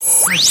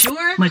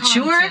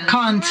Mature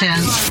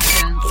content.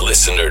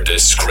 Listener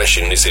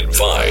discretion is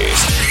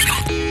advised.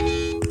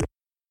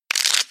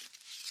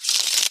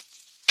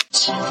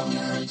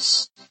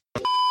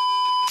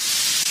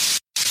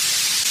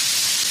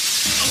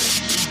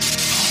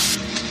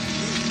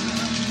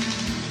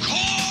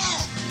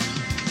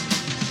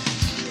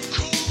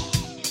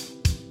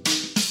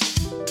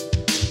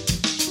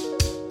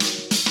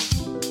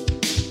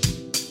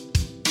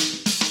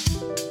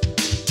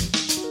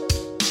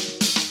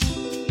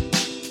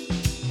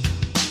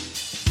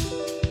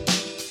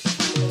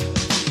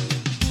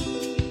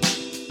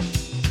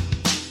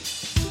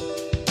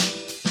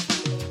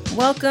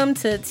 Welcome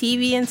to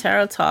TV and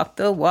Tarot Talk,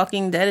 the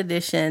Walking Dead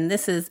edition.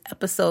 This is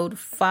episode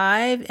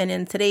 5, and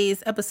in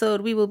today's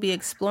episode, we will be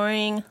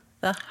exploring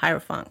the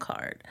Hierophant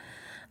card.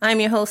 I'm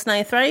your host,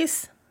 Nye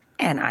Thrice.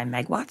 And I'm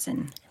Meg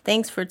Watson.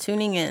 Thanks for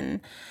tuning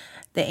in.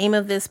 The aim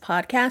of this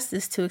podcast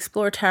is to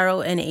explore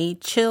tarot in a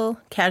chill,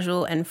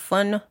 casual, and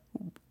fun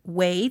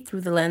way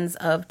through the lens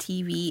of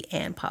TV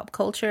and pop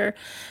culture.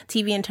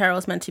 TV and tarot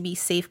is meant to be a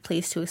safe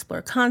place to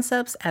explore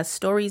concepts, as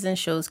stories and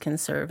shows can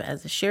serve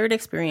as a shared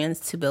experience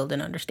to build an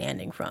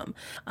understanding from.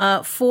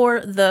 For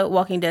the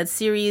Walking Dead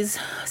series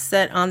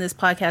set on this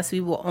podcast,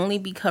 we will only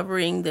be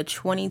covering the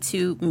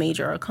 22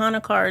 major arcana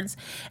cards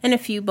and a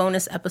few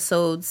bonus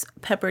episodes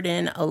peppered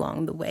in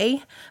along the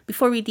way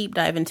before we deep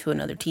dive into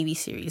another TV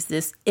series.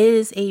 This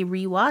is a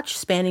rewatch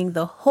spanning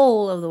the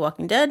whole of The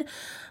Walking Dead.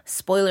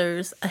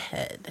 Spoilers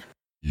ahead.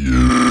 Spoiler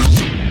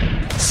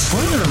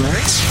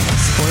alert.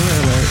 Spoiler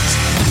alert.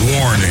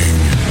 Warning.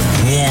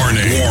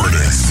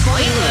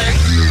 Spoiler.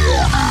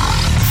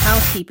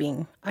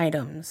 Housekeeping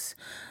items.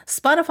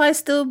 Spotify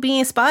still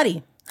being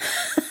spotty.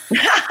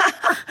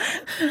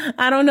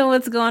 I don't know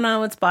what's going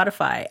on with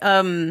Spotify.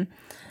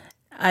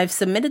 I've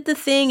submitted the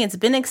thing. It's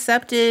been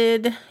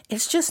accepted.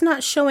 It's just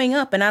not showing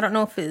up. And I don't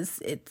know if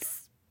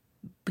it's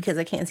because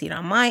I can't see it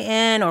on my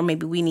end, or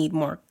maybe we need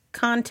more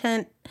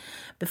content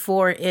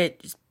before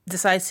it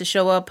decides to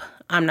show up.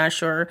 I'm not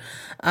sure.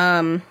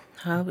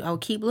 I'll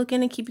keep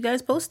looking and keep you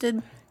guys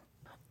posted.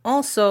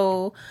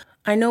 Also,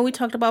 I know we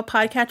talked about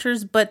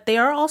podcatchers, but they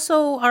are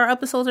also, our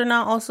episodes are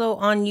now also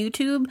on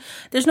YouTube.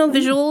 There's no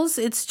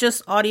visuals. It's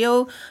just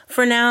audio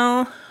for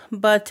now,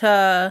 but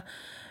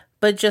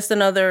just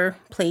another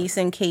place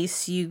in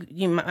case you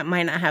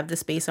might not have the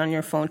space on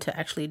your phone to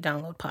actually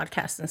download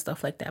podcasts and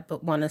stuff like that,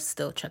 but want to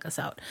still check us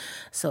out.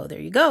 So there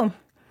you go.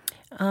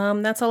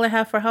 That's all I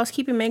have for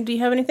housekeeping. Meg, do you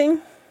have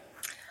anything?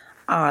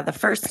 The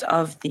first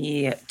of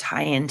the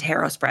tie-in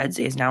tarot spreads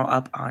is now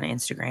up on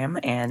Instagram,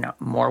 and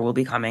more will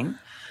be coming.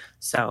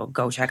 So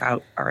go check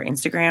out our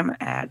Instagram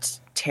at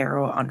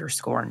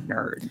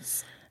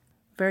tarot_nerds.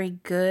 Very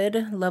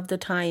good. Love the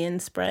tie-in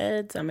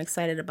spreads. I'm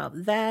excited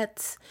about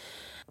that.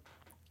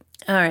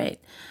 All right.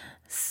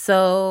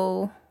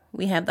 So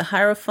we have the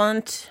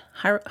Hierophant.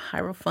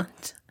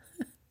 Hierophant.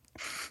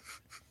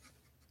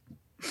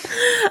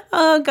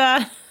 Oh,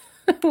 God.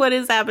 What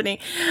is happening?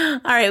 All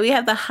right, we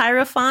have the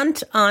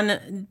Hierophant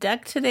on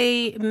deck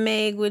today.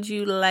 Meg, would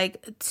you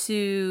like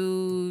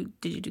to...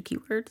 Did you do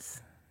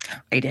keywords?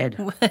 I did.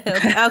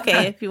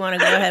 Okay, if you want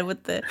to go ahead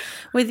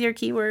with your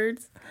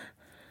keywords.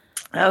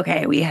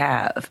 Okay, we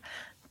have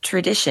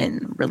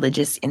tradition,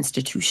 religious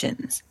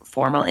institutions,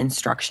 formal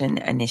instruction,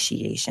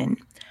 initiation,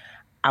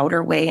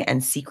 outer way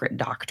and secret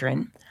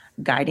doctrine,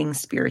 guiding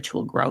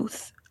spiritual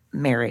growth,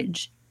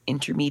 marriage,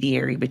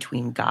 intermediary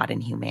between God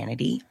and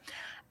humanity,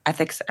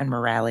 ethics and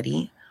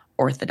morality,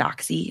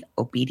 orthodoxy,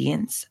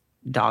 obedience,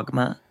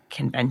 dogma,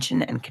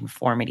 convention and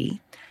conformity,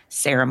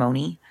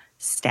 ceremony,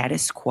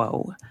 status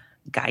quo,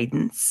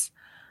 guidance,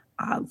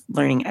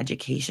 learning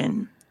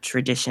education,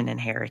 tradition and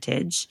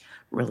heritage,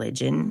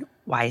 religion,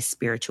 wise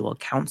spiritual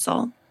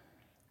counsel,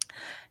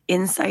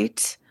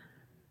 insight,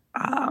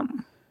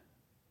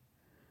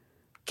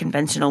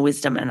 conventional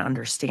wisdom and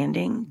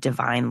understanding,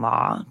 divine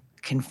law,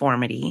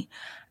 conformity,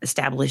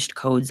 established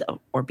codes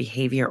or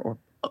behavior or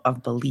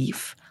of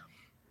belief.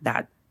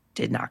 That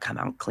did not come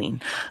out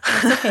clean.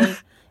 That's okay.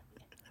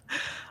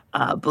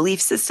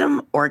 Belief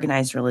system,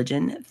 organized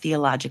religion,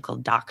 theological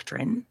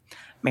doctrine,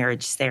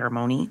 marriage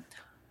ceremony,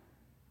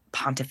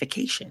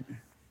 pontification.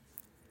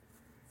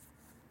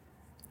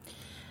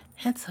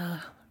 It's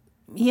the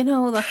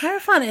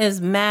Hierophant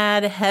is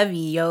mad heavy,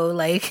 yo.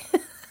 Like,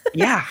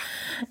 Yeah.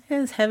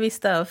 It's heavy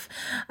stuff.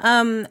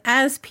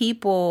 As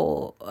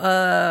people,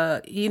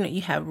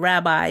 you have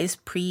rabbis,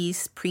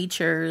 priests,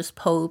 preachers,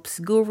 popes,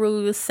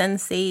 gurus,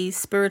 senseis,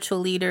 spiritual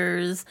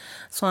leaders,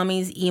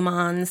 swamis,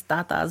 imams,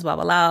 tatas,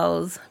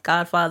 babalaos,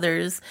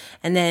 godfathers.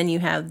 And then you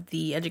have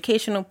the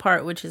educational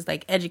part, which is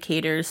like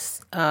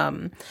educators,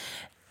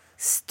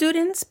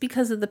 students,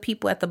 because of the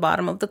people at the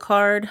bottom of the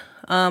card,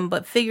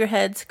 but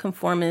figureheads,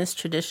 conformists,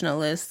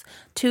 traditionalists,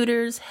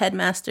 tutors,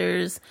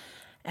 headmasters,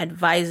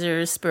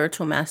 advisors,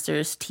 spiritual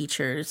masters,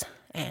 teachers,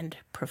 and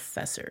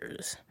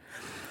professors.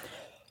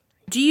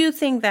 Do you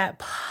think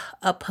that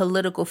a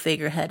political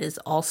figurehead is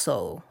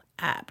also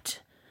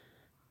apt?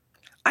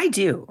 I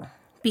do.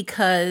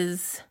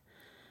 Because,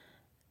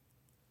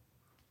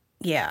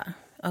 yeah,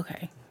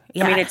 okay.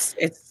 Yeah. I mean,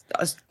 it's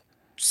a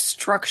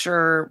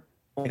structure,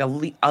 like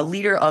a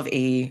leader of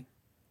a.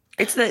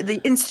 It's the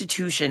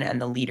institution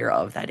and the leader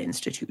of that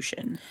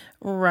institution.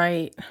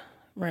 Right.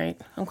 Right.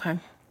 Okay.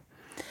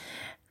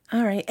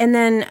 All right. And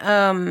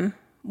then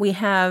we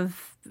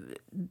have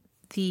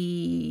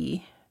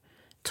the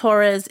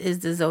Taurus is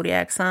the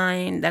zodiac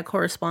sign that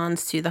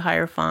corresponds to the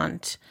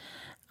Hierophant,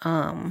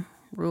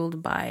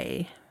 ruled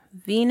by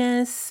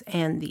Venus,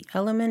 and the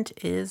element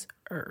is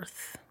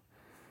Earth.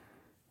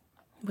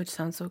 Which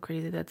sounds so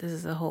crazy that this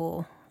is a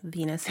whole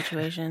Venus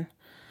situation.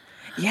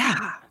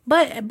 Yeah.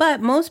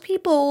 But most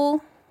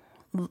people,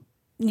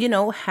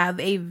 have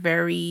a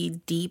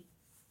very deep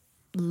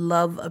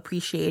love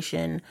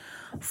appreciation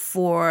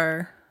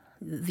for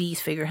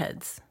these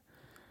figureheads.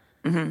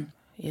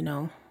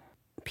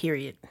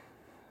 Period.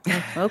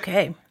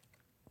 Okay.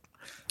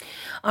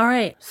 All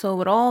right. So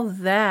with all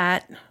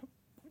that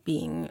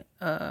being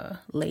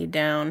laid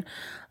down,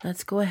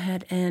 let's go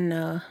ahead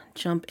and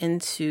jump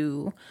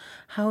into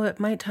how it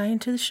might tie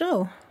into the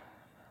show.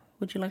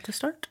 Would you like to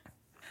start?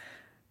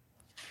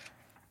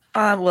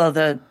 Well,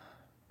 the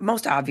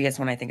most obvious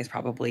one I think is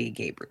probably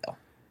Gabriel.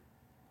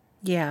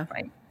 Yeah.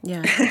 Right.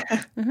 Yeah.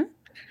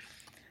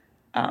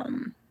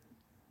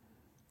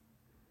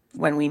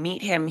 When we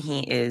meet him,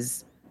 he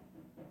is,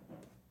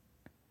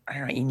 I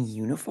don't know, in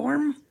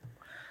uniform.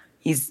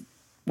 He's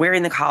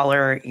wearing the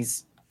collar.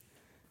 He's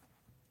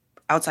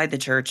outside the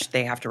church.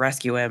 They have to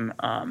rescue him.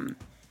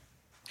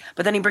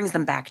 But then he brings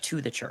them back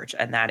to the church,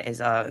 and that is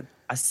a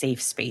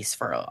safe space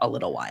for a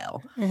little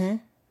while.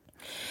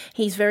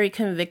 He's very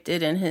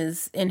convicted in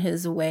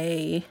his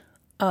way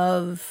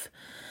of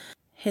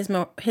his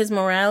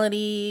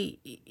morality.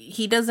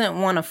 He doesn't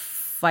want to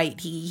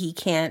fight. He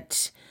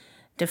can't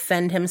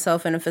defend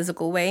himself in a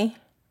physical way.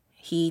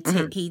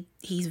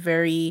 He's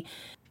very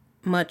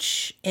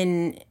much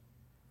in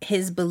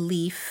his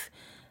belief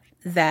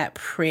that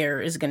prayer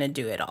is going to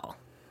do it all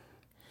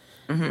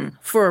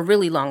for a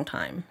really long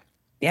time.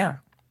 Yeah.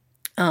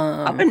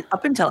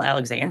 Up until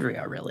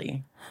Alexandria,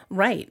 really.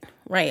 Right.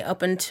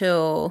 Up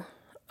until,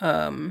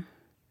 when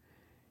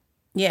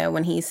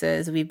he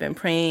says we've been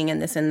praying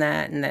and this and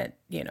that,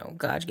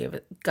 God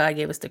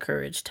gave us the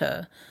courage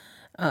to,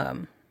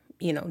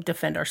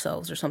 defend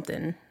ourselves or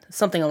something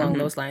along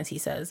those lines, he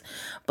says.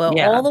 But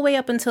all the way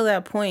up until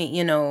that point,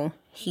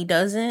 he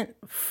doesn't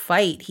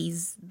fight.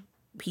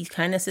 He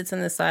kind of sits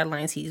on the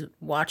sidelines. He's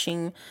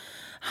watching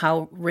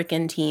how Rick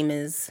and team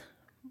is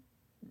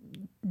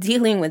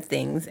dealing with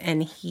things,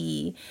 and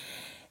he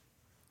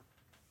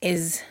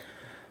is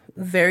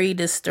very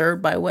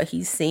disturbed by what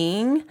he's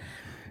seeing.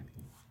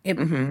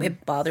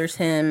 It bothers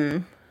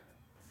him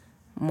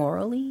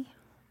morally,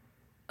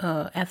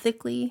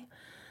 ethically.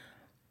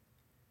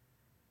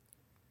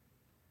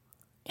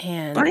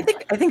 And but I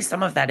think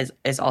some of that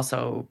is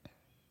also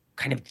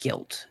kind of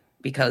guilt,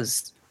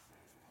 because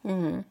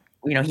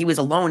he was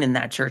alone in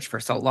that church for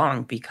so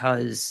long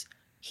because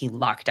he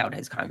locked out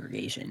his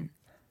congregation.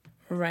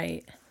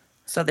 Right.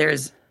 So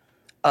there's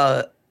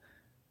a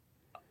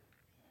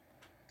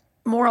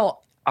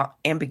moral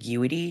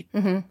ambiguity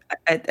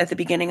at the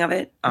beginning of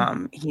it.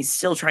 He's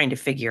still trying to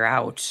figure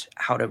out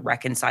how to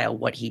reconcile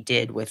what he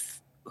did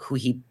with who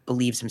he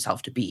believes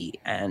himself to be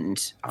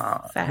and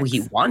who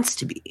he wants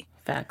to be.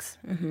 Facts.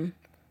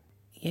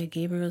 Yeah,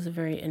 Gabriel's a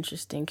very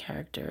interesting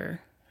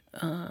character,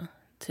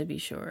 to be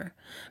sure,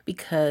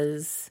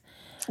 because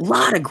a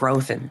lot of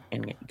growth in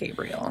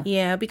Gabriel.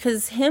 Yeah,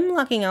 because him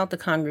locking out the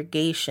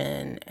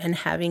congregation and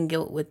having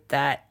guilt with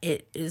that,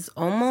 it is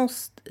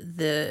almost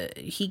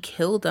he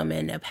killed them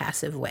in a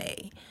passive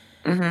way.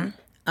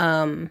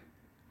 I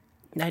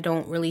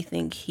don't really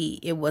think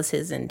it was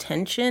his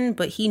intention,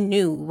 but he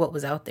knew what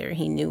was out there.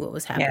 He knew what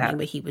was happening,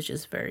 but he was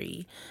just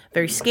very,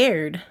 very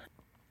scared.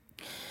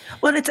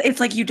 Well, it's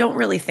like you don't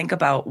really think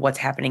about what's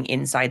happening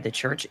inside the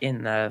church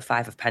in the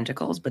Five of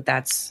Pentacles, but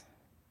that's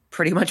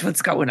pretty much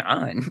what's going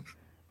on.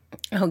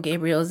 Oh,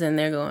 Gabriel's in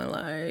there going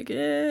like,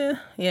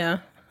 yeah.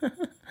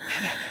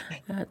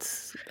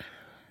 That's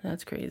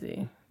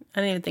crazy. I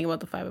didn't even think about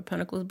the Five of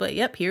Pentacles, but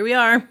yep, here we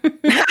are.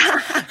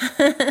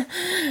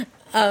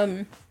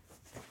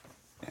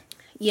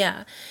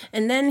 Yeah.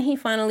 And then he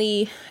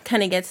finally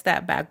kind of gets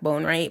that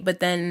backbone, right? But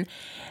then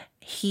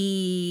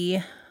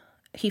he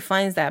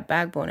finds that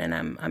backbone, and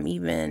I'm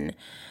even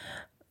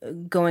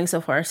going so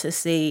far as to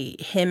say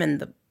him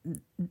and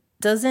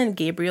doesn't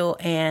Gabriel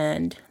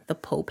and the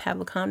Pope have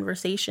a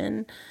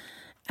conversation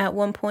at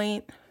one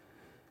point?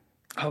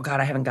 Oh God,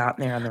 I haven't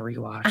gotten there on the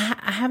rewatch.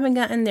 I haven't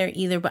gotten there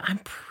either, but I'm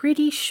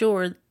pretty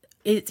sure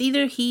it's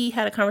either he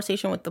had a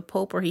conversation with the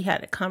Pope or he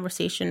had a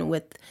conversation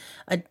with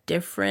a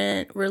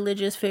different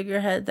religious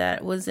figurehead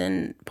that was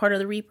in part of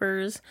the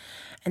Reapers,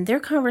 and their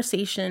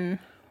conversation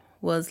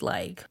was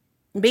like,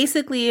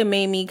 basically it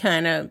made me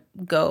kind of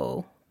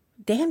go,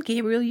 damn,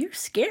 Gabriel, you're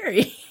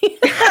scary.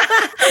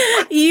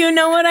 You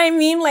know what I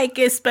mean? Like,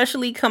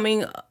 especially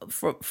coming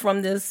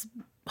from this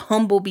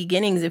humble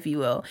beginnings, if you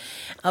will,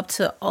 up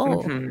to,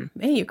 man,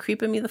 you're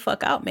creeping me the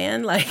fuck out,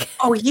 man. Like,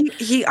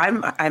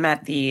 I'm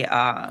at the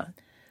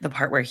the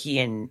part where he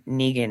and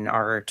Negan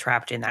are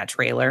trapped in that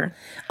trailer.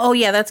 Oh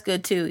yeah, that's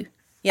good too.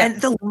 Yeah.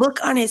 And the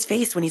look on his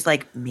face when he's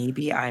like,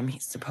 maybe I'm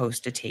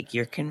supposed to take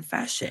your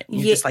confession.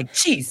 You're Yeah. just like,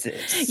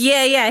 Jesus.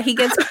 Yeah. He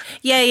gets.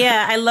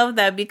 Yeah. I love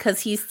that because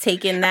he's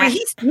taken that. I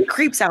mean, he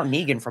creeps out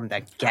Negan from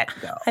the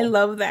get-go. I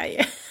love that.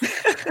 Yeah.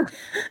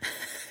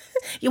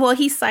 Well,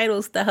 he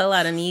sidles the hell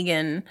out of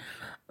Negan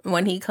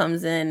when he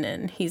comes in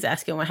and he's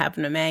asking what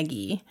happened to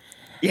Maggie.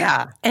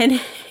 Yeah. And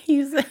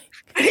he's like,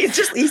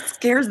 he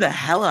scares the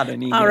hell out of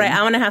Negan. All right,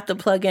 I'm gonna have to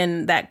plug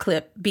in that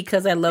clip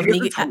because I love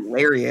Negan. It's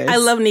hilarious. I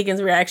love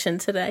Negan's reaction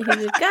to that.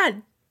 He's like,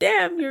 God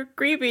damn, you're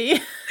creepy.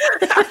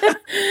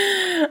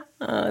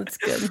 Oh, it's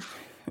good.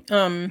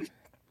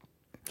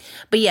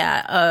 But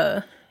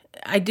yeah,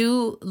 I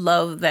do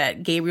love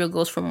that Gabriel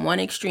goes from one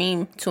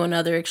extreme to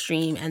another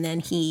extreme, and then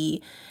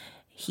he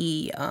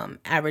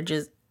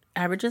averages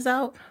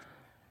out.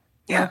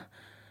 Yeah.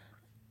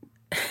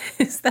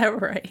 Is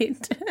that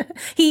right?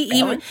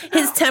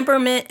 His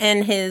temperament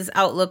and his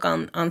outlook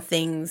on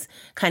things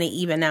kind of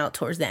even out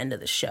towards the end of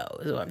the show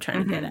is what I'm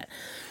trying to get at.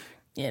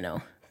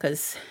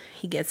 Because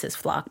he gets his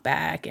flock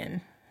back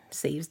and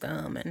saves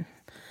them and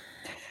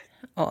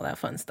all that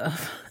fun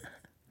stuff.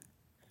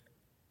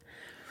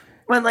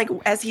 Well, like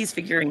as he's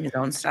figuring his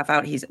own stuff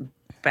out, he's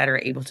better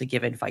able to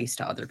give advice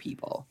to other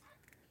people.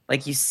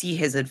 Like you see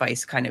his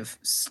advice kind of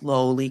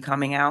slowly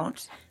coming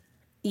out.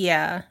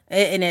 Yeah,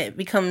 and it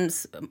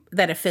becomes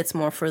that it fits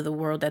more for the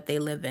world that they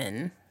live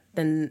in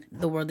than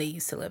the world they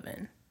used to live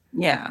in.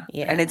 Yeah.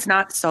 And it's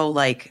not so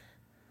like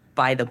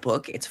by the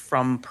book, it's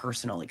from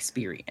personal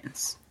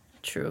experience.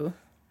 True.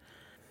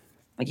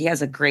 Like he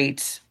has a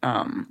great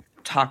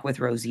talk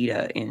with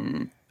Rosita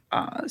in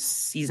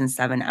season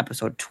 7,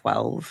 episode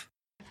 12.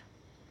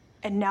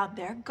 And now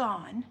they're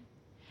gone,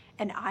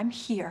 and I'm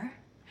here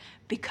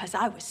because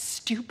I was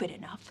stupid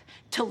enough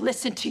to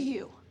listen to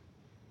you.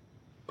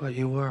 But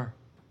you were.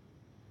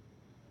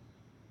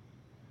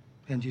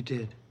 And you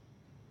did.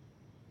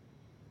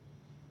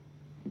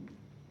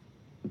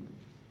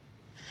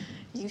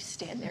 You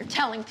stand there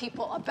telling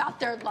people about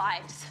their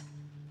lives.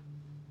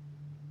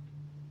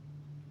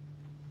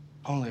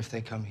 Only if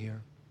they come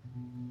here.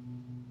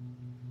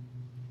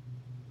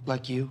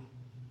 Like you.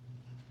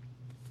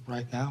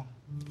 Right now.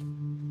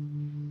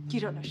 You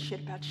don't know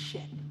shit about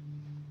shit.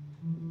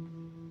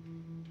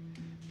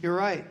 You're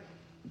right.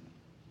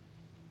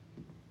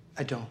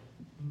 I don't.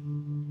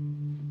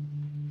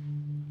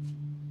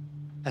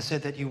 I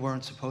said that you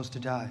weren't supposed to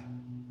die.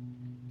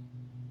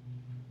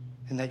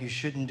 And that you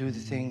shouldn't do the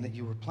thing that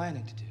you were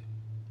planning to do.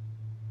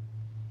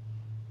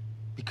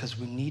 Because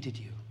we needed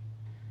you.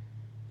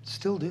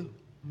 Still do.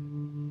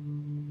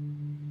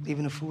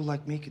 Even a fool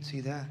like me could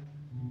see that.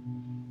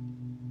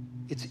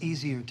 It's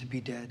easier to be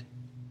dead.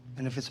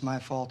 And if it's my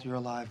fault you're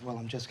alive, well,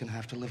 I'm just gonna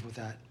have to live with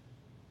that.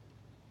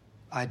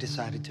 I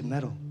decided to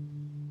meddle.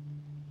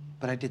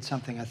 But I did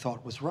something I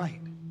thought was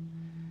right.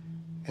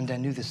 And I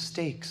knew the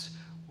stakes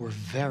were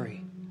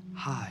very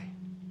high.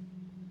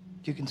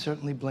 You can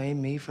certainly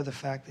blame me for the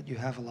fact that you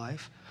have a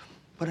life.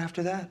 But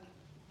after that,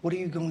 what are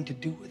you going to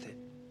do with it?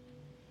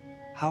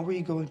 How are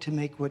you going to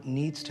make what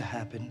needs to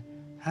happen,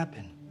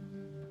 happen?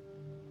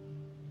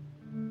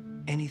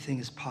 Anything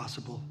is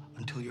possible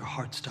until your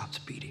heart stops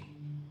beating.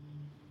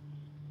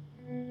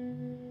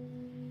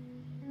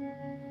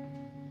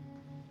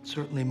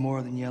 Certainly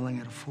more than yelling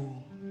at a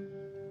fool.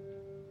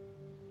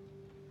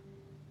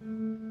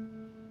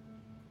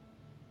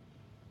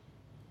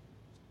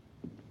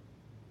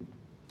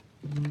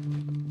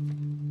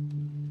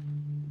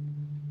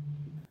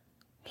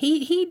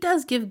 He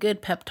does give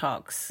good pep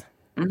talks.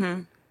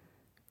 Mm-hmm.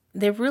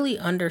 They're really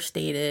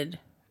understated,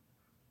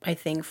 I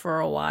think, for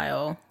a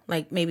while.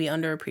 Like, maybe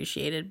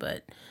underappreciated,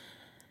 but...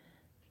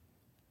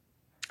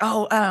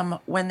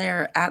 When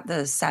they're at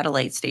the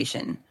satellite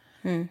station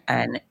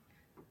and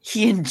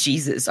he and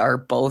Jesus are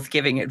both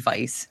giving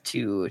advice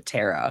to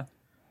Tara.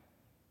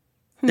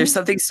 There's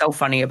something so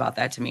funny about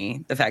that to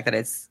me. The fact that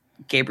it's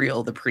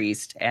Gabriel the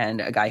priest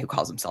and a guy who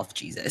calls himself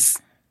Jesus.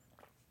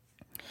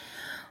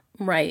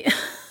 Right.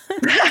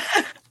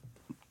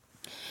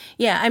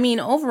 Yeah, I mean,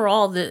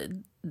 overall,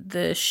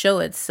 the show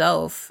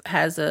itself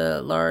has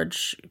a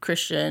large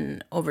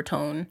Christian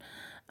overtone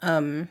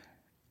in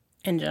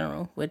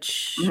general,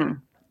 which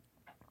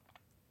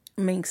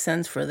makes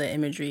sense for the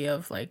imagery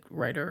of, like,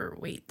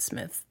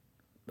 Rider-Waite-Smith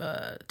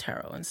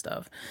tarot and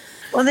stuff.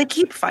 Well, they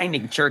keep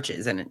finding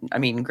churches, and I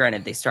mean,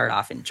 granted, they start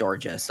off in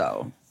Georgia,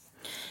 so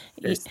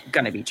there's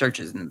going to be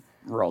churches in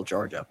rural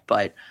Georgia,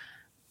 but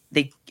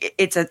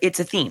it's a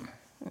theme.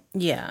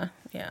 Yeah.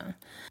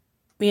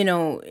 You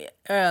know,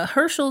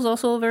 Herschel's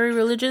also very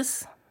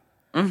religious.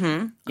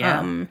 Mm-hmm.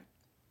 Yeah.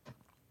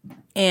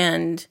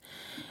 And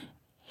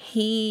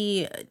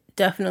he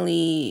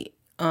definitely,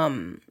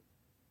 I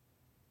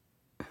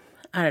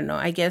don't know,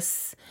 I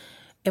guess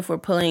if we're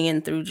pulling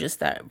in through just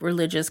that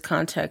religious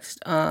context,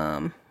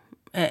 and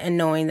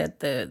knowing that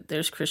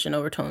there's Christian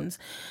overtones,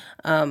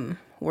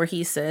 where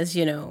he says,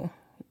 you know,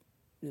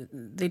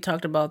 they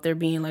talked about there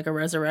being like a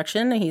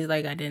resurrection, and he's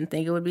like, I didn't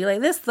think it would be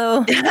like this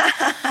though.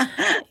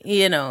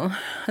 you know,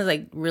 it's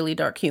like really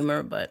dark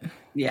humor, but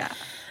Yeah.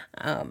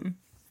 I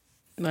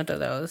thought that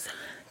was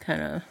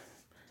kind of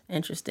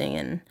interesting.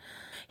 And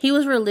he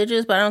was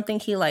religious, but I don't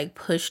think he like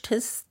pushed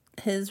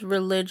his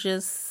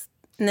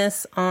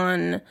religiousness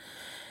on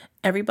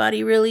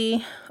everybody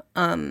really.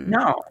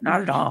 No,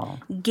 not at all.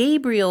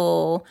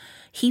 Gabriel,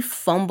 he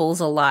fumbles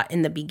a lot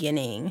in the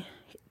beginning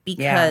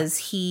because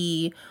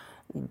he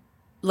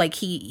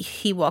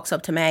walks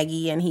up to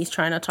Maggie and he's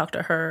trying to talk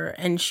to her,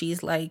 and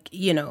she's like,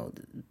 she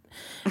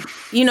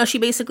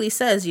basically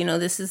says,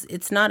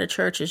 it's not a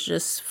church, it's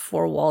just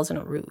four walls and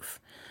a roof.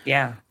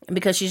 Yeah.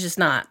 Because she's just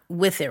not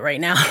with it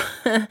right now.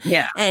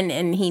 Yeah.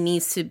 And he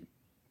needs to,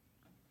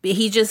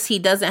 he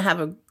doesn't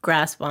have a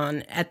grasp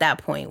on at that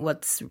point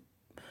what's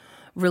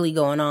really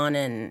going on,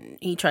 and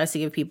he tries to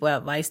give people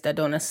advice that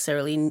don't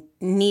necessarily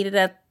need it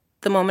at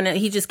the moment.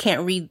 He just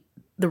can't read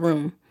the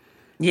room.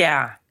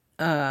 Yeah.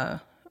 And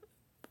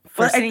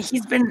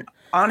he's been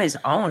on his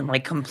own,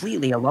 like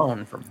completely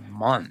alone for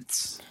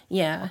months.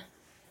 Yeah.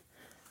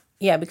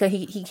 Yeah, because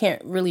he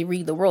can't really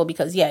read the world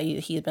because,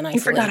 he's been isolated. He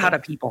forgot how to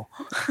people.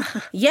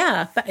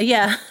 Yeah.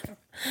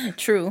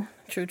 True.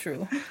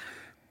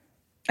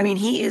 I mean,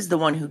 he is the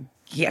one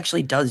he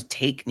actually does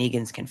take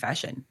Negan's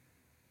confession.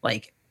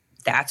 Like,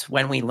 that's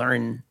when we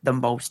learn the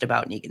most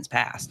about Negan's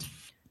past,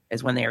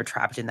 is when they are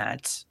trapped in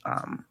that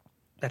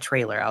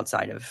trailer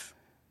outside of,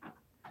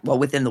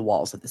 within the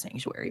walls of the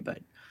sanctuary, but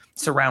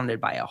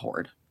surrounded by a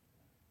horde.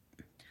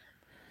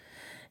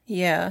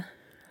 Yeah.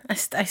 I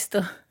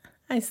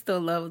still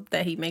love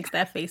that he makes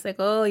that face like,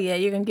 oh yeah,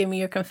 you're gonna give me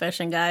your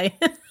confession, guy.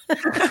 and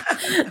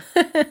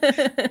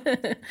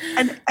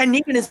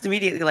Negan is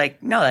immediately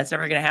like, no, that's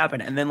never gonna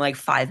happen. And then like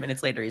 5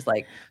 minutes later, he's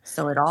like,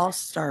 so it all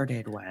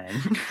started when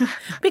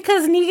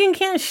because Negan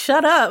can't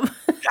shut up.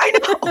 I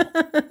know.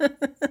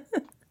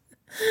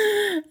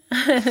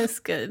 It's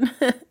good.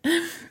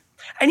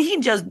 And he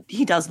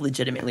does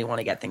legitimately want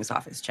to get things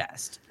off his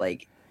chest.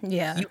 Like,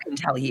 yeah, you can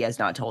tell he has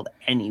not told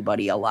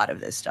anybody a lot of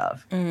this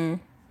stuff.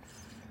 Mm-hmm.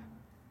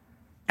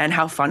 And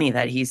how funny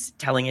that he's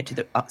telling it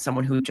to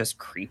someone who just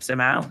creeps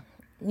him out.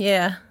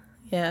 Yeah.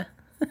 Okay.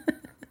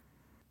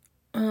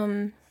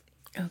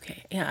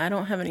 Yeah, I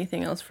don't have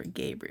anything else for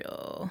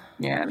Gabriel.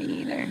 Yeah, me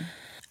either.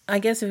 I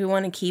guess if we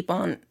want to keep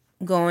on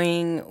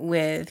going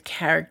with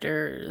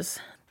characters,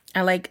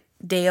 I like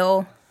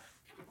Dale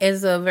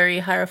is a very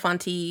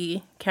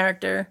Hierophant-y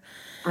character.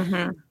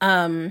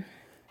 Mm-hmm.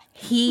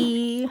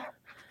 He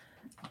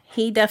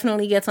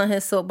definitely gets on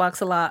his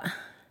soapbox a lot.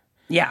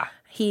 Yeah.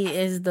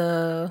 He's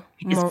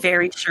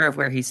very sure of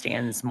where he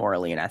stands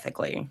morally and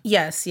ethically.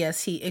 Yes,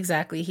 he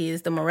exactly. He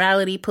is the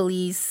morality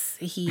police.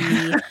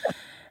 He's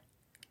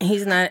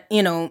not,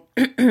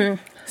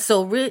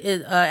 so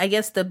I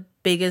guess the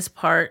biggest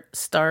part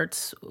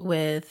starts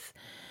with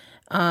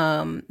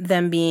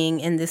them being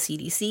in the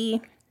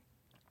CDC.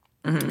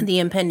 Mm-hmm. The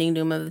impending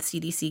doom of the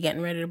CDC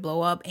getting ready to blow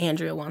up.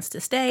 Andrea wants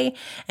to stay.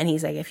 And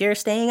he's like, if you're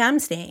staying, I'm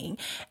staying.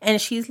 And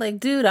she's like,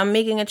 dude, I'm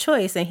making a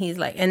choice. And he's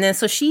like, and then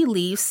so she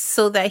leaves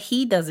so that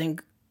he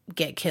doesn't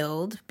get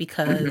killed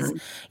because,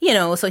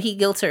 so he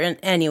guilts her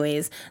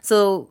anyways.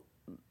 So,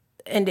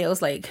 and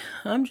Dale's like,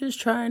 I'm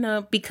just trying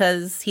to,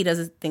 because he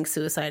doesn't think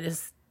suicide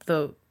is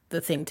the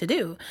thing to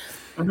do.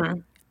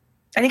 Mm-hmm.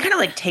 And he kind of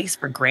like takes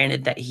for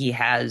granted that he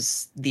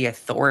has the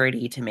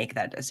authority to make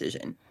that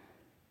decision.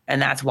 And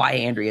that's why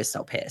Andrea is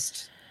so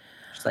pissed.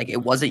 She's like,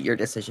 it wasn't your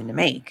decision to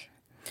make.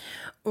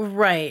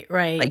 Right.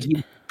 Like,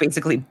 you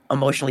basically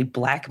emotionally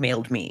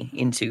blackmailed me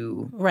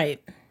into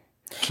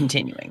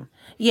continuing.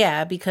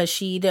 Yeah, because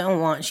she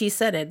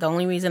said it. The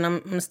only reason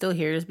I'm still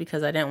here is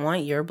because I didn't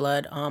want your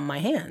blood on my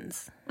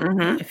hands.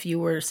 Mm-hmm. If you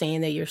were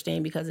saying that you're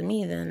staying because of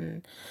me,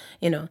 then,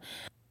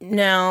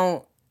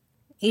 Now,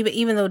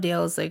 even though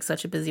Dale is like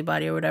such a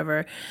busybody or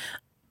whatever,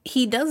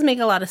 he does make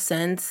a lot of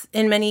sense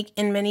in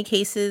many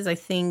cases. I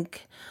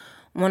think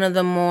one of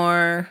the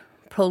more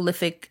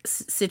prolific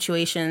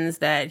situations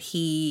that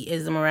he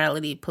is the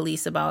morality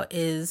police about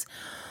is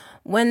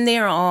when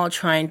they're all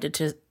trying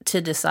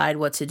to decide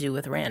what to do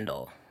with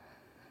Randall.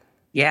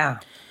 Yeah.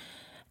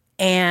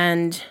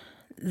 And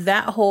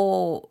that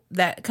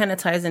kind of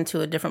ties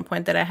into a different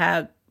point that I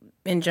have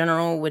in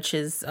general, which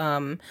is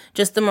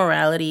just the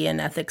morality and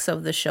ethics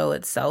of the show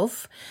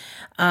itself,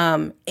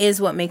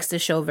 is what makes the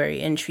show very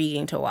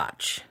intriguing to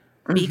watch.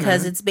 Mm-hmm.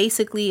 Because it's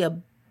basically a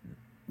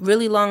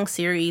really long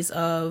series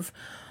of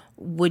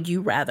would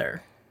you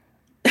rather.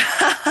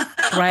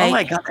 Right? Oh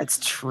my God, that's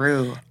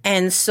true.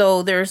 And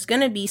so there's going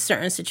to be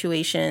certain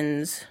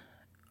situations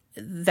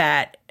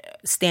that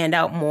stand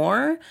out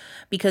more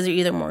because they're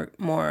either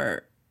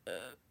more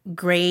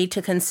gray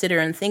to consider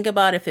and think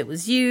about if it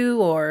was you,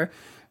 or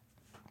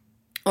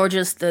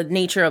just the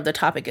nature of the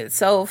topic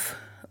itself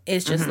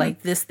is just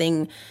like this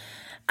thing.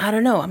 I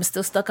don't know. I'm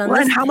still stuck on this.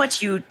 And how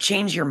much you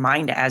change your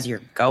mind as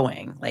you're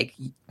going. Like,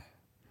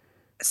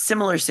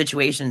 similar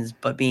situations,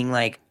 but being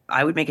like,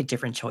 I would make a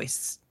different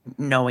choice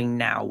knowing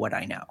now what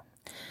I know.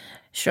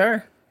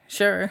 Sure.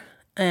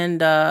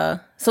 And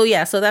so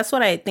that's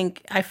what I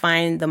think I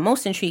find the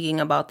most intriguing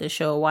about this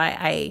show.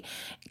 Why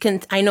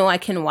I know I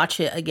can watch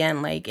it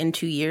again like in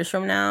 2 years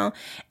from now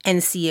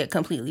and see it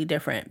completely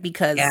different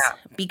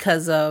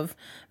because of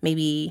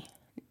maybe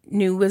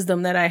new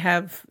wisdom that I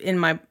have in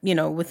my,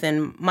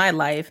 within my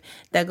life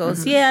that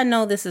goes, yeah,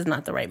 no, this is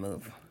not the right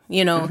move,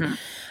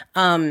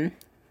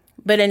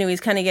 But anyways,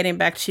 kind of getting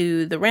back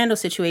to the Randall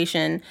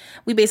situation,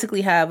 we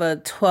basically have a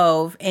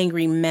 12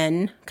 angry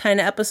men kind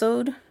of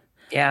episode.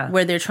 Yeah.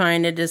 Where they're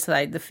trying to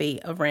decide the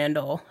fate of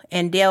Randall.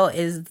 And Dale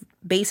is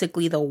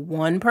basically the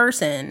one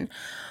person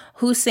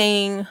who's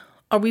saying,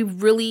 are we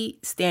really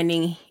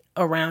standing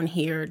around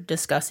here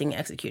discussing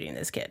executing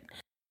this kid?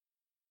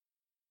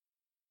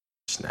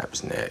 Snap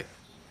his neck.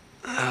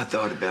 I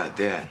thought about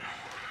that.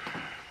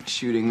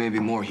 Shooting may be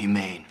more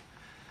humane.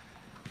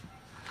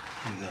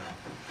 And,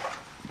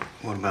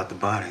 what about the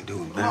body?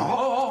 Do it better.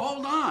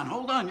 Oh,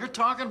 hold on. You're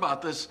talking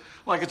about this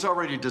like it's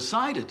already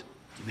decided.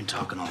 You've been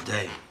talking all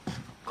day.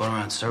 Going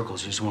around in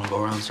circles. You just want to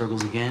go around in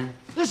circles again?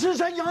 This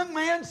is a young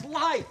man's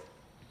life.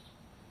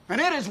 And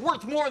it is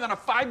worth more than a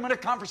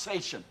 5-minute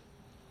conversation.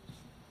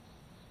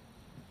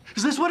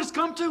 Is this what it's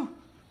come to?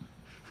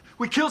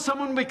 We kill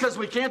someone because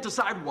we can't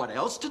decide what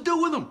else to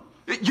do with them.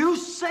 You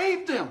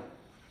saved him.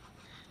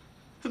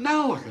 And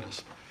now look at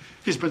us.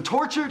 He's been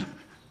tortured.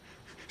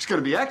 He's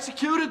going to be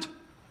executed.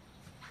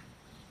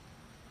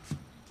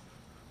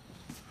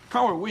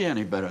 How are we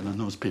any better than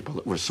those people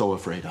that we're so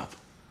afraid of?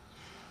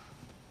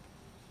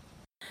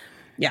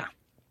 Yeah.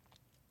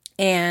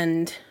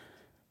 And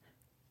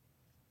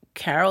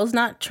Carol's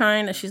not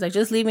trying to, she's like,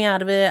 just leave me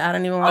out of it. I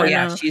don't even want to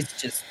know. She's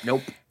just,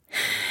 nope.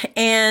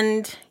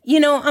 And,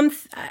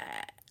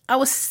 I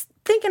was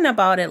thinking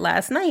about it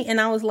last night and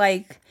I was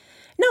like,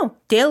 no,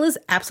 Dale is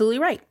absolutely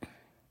right.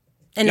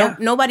 And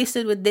nobody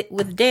stood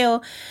with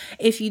Dale.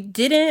 If you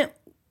didn't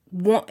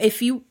want,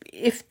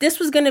 if this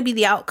was going to be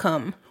the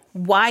outcome,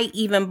 why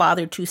even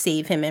bother to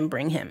save him and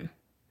bring him?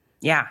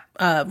 Yeah.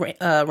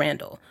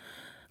 Randall.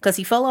 Because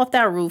he fell off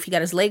that roof. He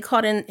got his leg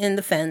caught in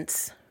the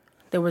fence.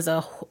 There was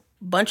a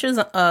bunch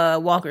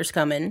of walkers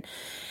coming.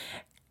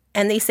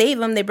 And they save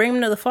him. They bring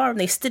him to the farm.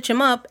 They stitch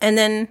him up. And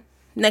then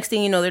next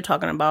thing you know, they're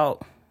talking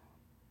about,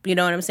 you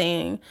know what I'm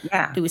saying?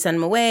 Yeah. Do we send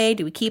him away?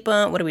 Do we keep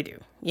him? What do we do?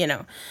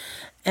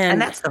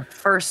 And that's the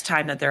first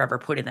time that they're ever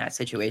put in that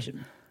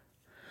situation.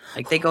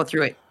 Like, they go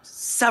through it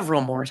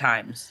several more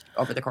times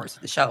over the course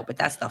of the show. But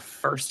that's the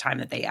first time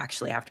that they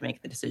actually have to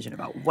make the decision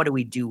about what do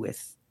we do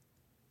with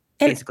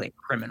basically a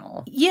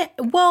criminal. Yeah,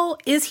 well,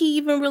 is he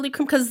even really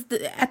criminal? Because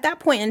at that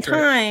point in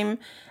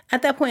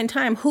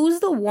time, who's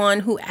the one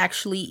who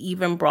actually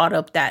even brought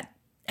up that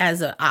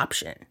as an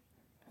option?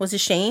 Was it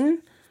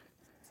Shane?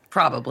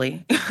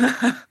 Probably.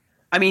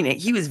 I mean,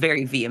 he was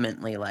very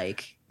vehemently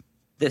like,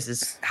 this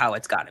is how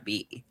it's got to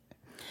be.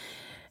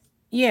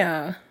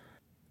 Yeah,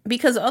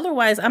 because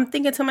otherwise I'm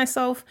thinking to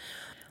myself,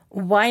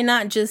 why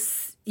not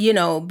just,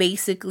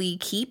 basically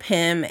keep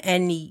him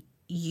and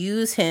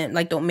use him,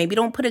 like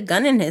don't put a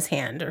gun in his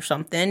hand or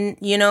something,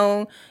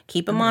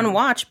 keep him on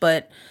watch,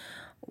 but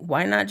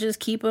why not just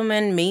keep him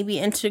and maybe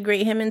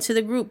integrate him into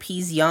the group?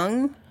 He's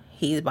young,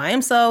 he's by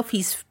himself,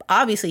 he's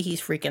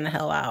freaking the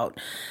hell out.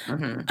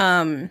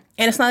 And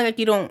it's not like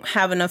you don't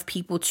have enough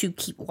people to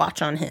keep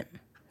watch on him.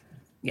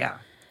 Yeah.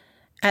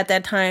 At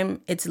that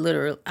time, it's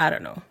literally, I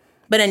don't know.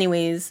 But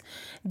anyways,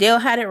 Dale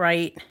had it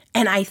right.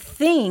 And I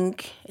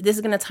think this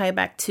is going to tie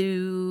back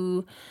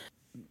to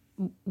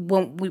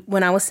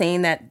when I was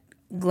saying that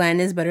Glenn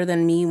is better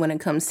than me when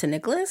it comes to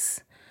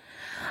Nicholas.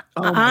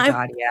 Oh my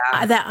God,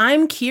 yeah. That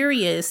I'm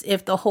curious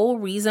if the whole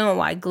reason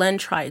why Glenn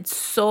tried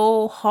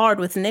so hard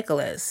with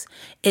Nicholas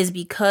is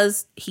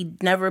because he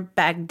never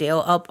backed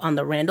Dale up on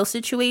the Randall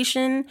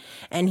situation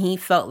and he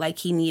felt like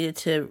he needed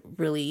to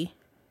really...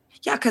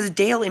 Yeah, because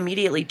Dale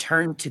immediately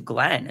turned to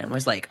Glenn and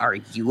was like, are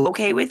you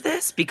okay with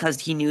this? Because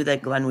he knew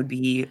that Glenn would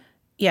be...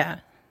 Yeah.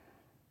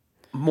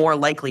 More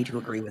likely to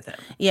agree with him.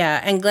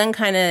 Yeah, and Glenn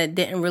kind of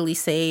didn't really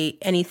say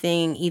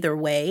anything either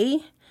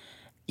way.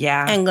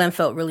 Yeah. And Glenn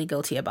felt really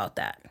guilty about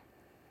that.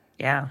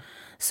 Yeah.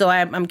 So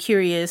I'm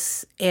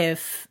curious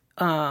if,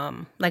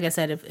 like I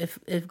said,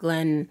 if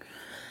Glenn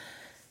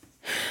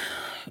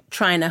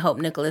trying to help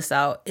Nicholas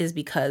out is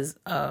because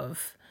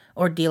of,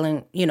 or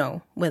dealing,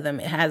 with him,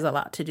 it has a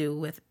lot to do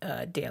with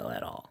Dale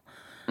at all.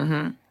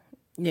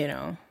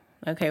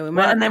 Okay.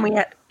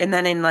 And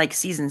then in like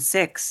season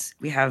 6,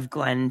 we have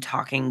Glenn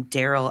talking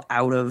Daryl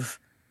out of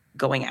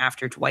going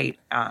after Dwight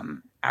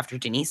after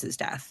Denise's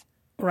death.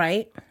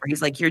 Right. Where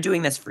he's like, you're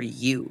doing this for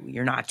you.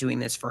 You're not doing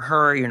this for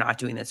her. You're not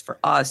doing this for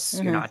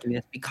us. You're not doing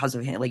this because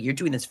of him. Like, you're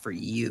doing this for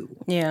you.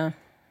 Yeah.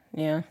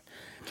 Yeah.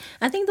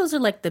 I think those are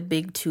like the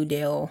big 2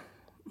 Dale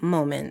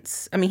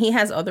moments. I mean, he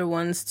has other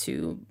ones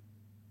too,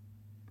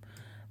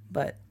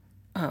 but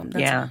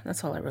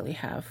that's all I really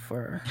have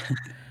for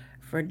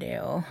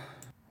Dale.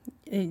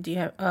 Do you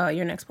have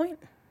your next point?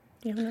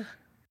 Do you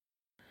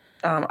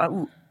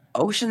have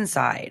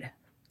Oceanside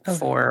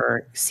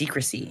for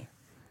secrecy.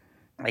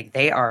 Like,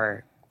 they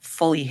are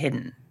fully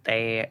hidden.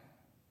 They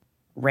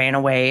ran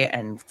away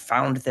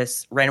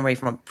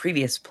from a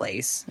previous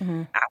place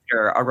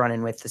after a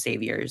run-in with the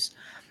Saviors,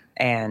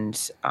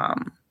 and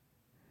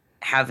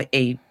have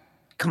a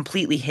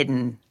completely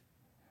hidden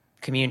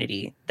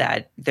community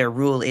that their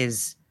rule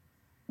is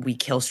we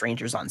kill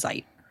strangers on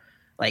sight.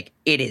 Like,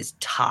 it is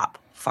top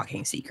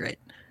fucking secret.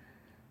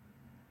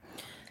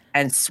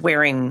 And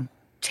swearing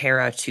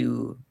Tara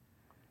to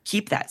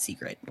keep that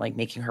secret, like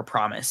making her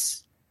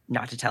promise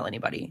not to tell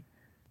anybody.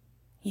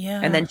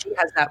 Yeah. And then she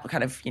has that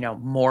kind of,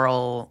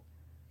 moral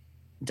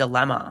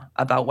dilemma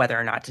about whether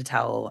or not to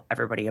tell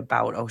everybody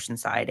about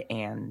Oceanside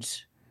and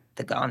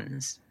the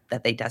guns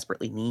that they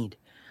desperately need.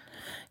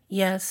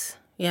 Yes.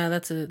 Yeah,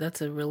 that's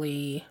a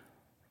really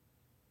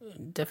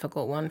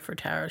difficult one for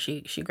Tara.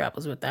 She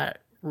grapples with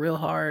that real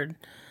hard.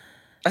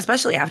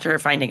 Especially after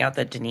finding out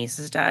that Denise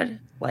is dead.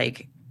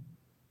 Like,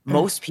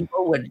 most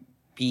people would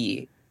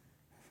be,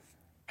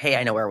 hey,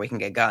 I know where we can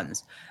get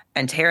guns.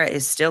 And Tara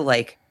is still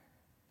like,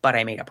 but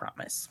I made a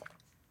promise.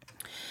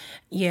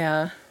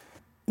 Yeah.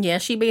 Yeah,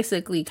 she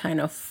basically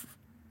kind of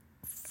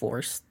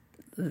forced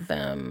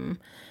them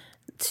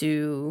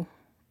to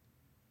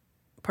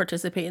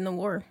participate in the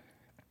war.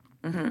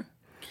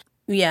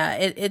 Yeah,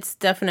 it's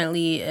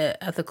definitely an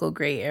ethical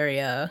gray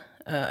area,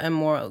 a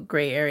moral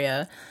gray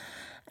area.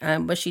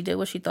 But she did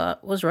what she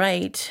thought was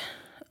right,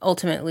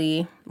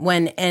 ultimately,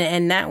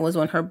 and that was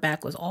when her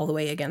back was all the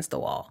way against the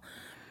wall.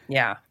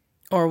 Yeah.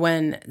 Or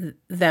when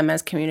them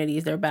as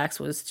communities, their backs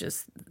was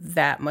just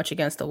that much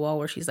against the wall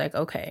where she's like,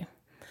 okay,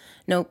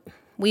 nope,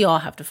 we all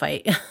have to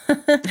fight.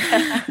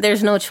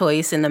 There's no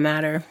choice in the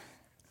matter.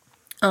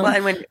 Well,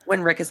 and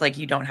when Rick is like,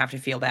 you don't have to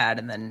feel bad,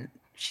 and then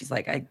she's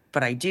like,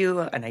 I do,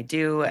 and I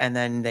do, and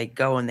then they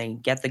go and they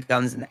get the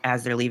guns, and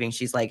as they're leaving,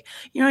 she's like,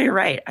 you're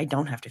right, I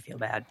don't have to feel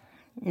bad.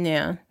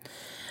 Yeah.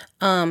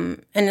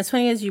 And it's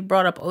funny as you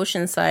brought up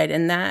Oceanside,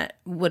 and that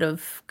would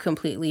have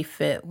completely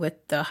fit with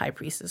the High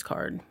Priestess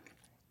card.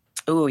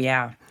 Oh,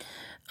 yeah.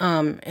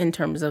 In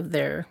terms of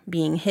their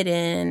being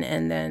hidden,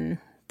 and then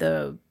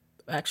the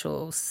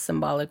actual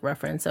symbolic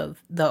reference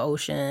of the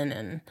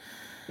ocean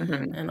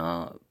and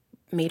all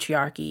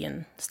matriarchy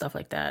and stuff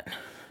like that.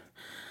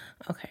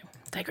 Okay,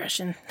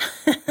 digression.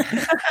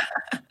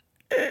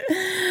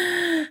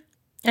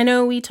 I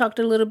know we talked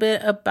a little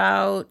bit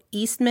about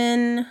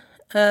Eastman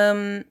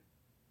in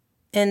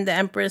the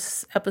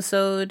Empress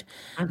episode,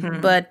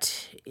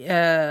 but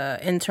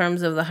in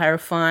terms of the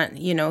Hierophant,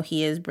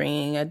 he is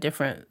bringing a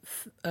different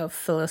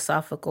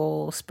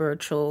philosophical,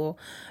 spiritual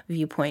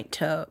viewpoint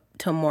to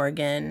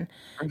Morgan,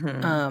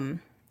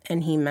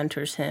 and he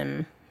mentors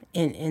him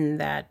in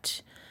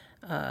that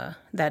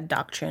that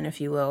doctrine,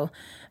 if you will,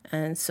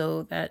 and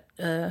so that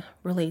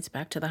relates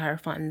back to the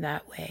Hierophant in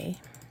that way.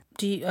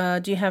 Do you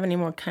have any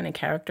more kind of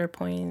character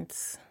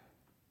points?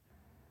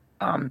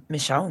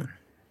 Michonne.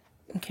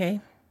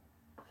 Okay.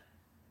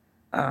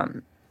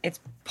 It's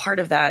part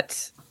of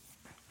that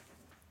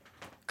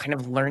kind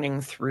of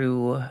learning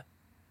through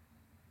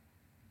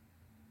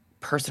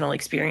personal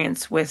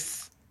experience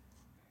with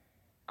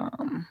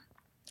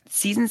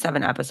season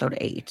 7, episode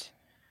 8,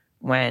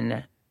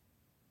 when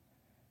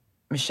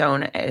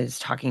Michonne is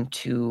talking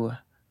to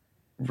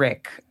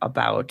Rick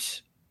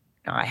about,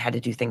 I had to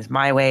do things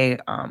my way.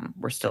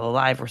 We're still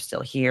alive. We're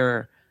still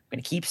here. I'm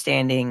going to keep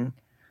standing.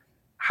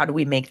 How do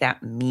we make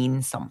that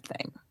mean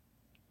something?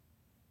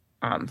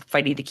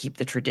 Fighting to keep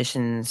the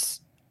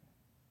traditions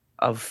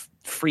of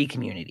free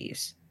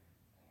communities.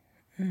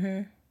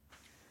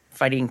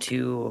 Fighting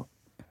to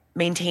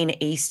maintain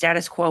a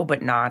status quo,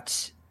 but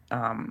not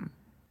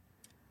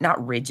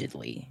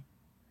rigidly.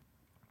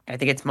 I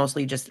think it's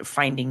mostly just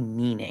finding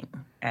meaning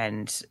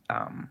and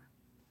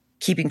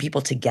keeping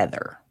people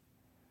together.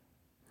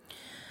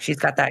 She's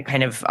got that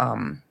kind of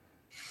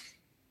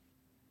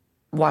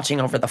watching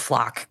over the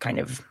flock kind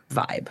of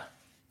vibe.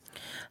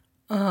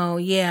 Oh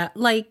yeah,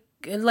 like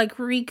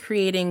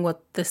recreating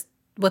what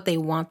they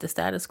want the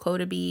status quo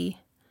to be,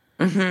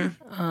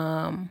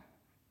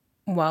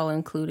 while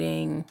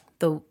including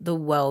the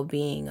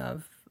well-being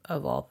of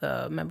all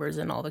the members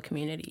in all the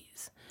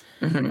communities,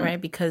 right?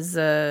 Because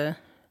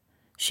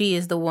she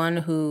is the one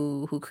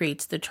who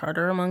creates the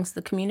charter amongst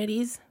the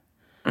communities,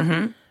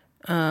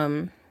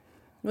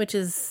 which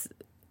is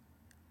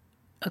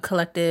a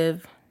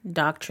collective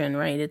doctrine,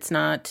 right? It's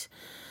not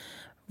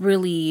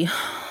really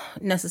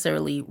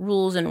necessarily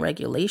rules and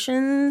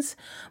regulations,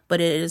 but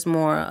it is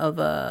more of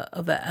a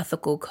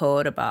ethical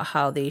code about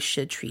how they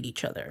should treat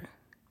each other.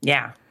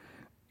 Yeah.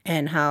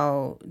 And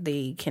how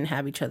they can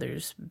have each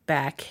other's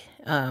back,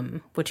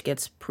 which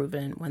gets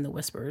proven when the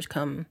Whisperers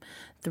come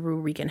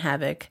through wreaking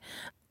havoc.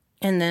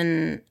 And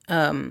then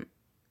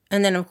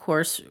of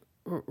course,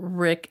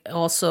 Rick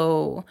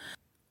also,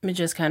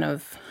 just kind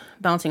of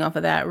bouncing off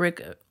of that,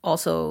 Rick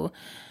also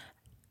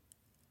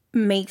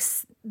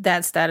makes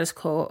that status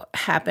quo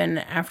happen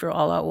after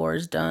All Out War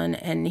is done,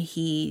 and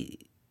he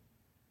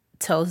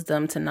tells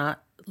them to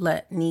not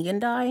let Negan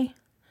die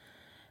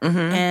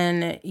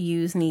and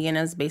use Negan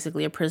as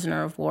basically a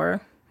prisoner of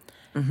war.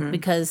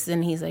 Because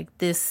then he's like,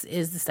 this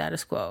is the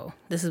status quo.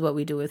 This is what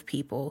we do with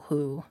people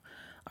who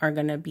are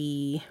going to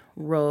be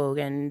rogue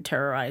and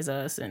terrorize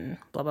us and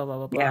blah, blah, blah,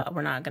 blah, blah. Yeah.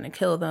 We're not going to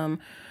kill them.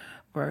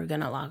 We're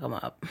going to lock them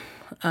up.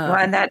 Well,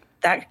 and that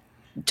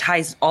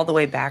ties all the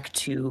way back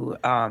to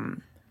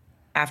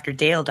after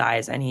Dale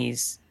dies, and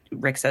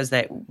Rick says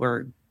that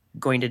we're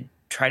going to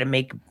try to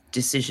make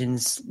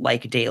decisions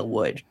like Dale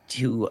would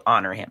to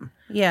honor him.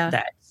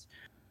 Yeah.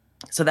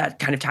 So that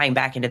kind of tying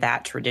back into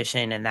that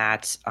tradition and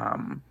that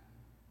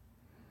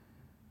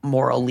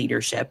moral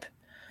leadership.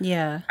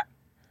 Yeah.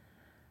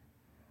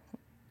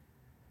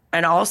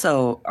 And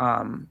also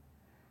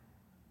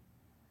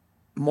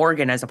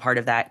Morgan as a part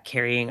of that,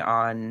 carrying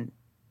on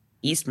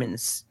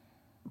Eastman's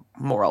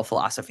moral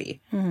philosophy.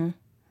 Mm-hmm.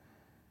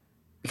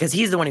 Because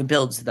he's the one who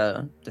builds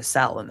the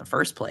cell in the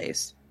first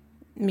place.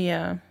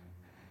 Yeah.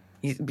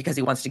 Because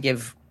he wants to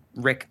give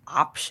Rick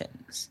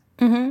options.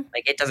 Mm-hmm.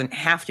 Like, it doesn't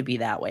have to be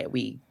that way.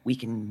 We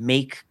can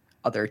make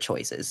other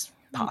choices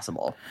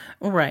possible.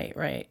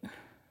 Right.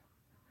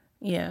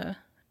 Yeah.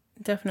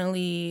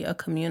 Definitely a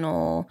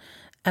communal,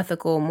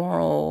 ethical,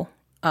 moral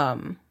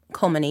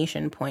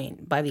culmination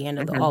point by the end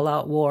of the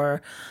all-out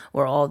war,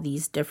 where all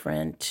these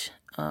different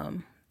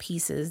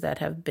pieces that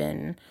have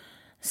been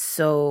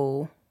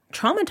so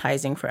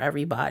traumatizing for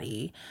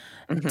everybody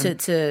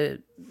to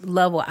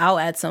level out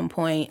at some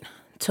point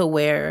to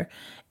where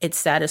it's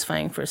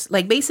satisfying for,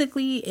 like,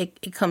 basically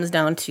it comes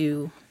down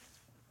to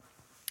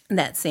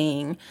that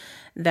saying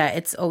that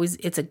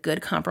it's a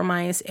good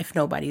compromise if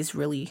nobody's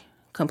really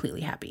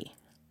completely happy.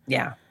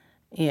 Yeah.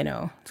 You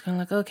know, it's kind of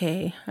like,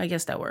 okay, I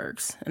guess that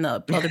works. And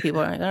the other people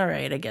are like, all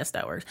right, I guess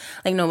that works.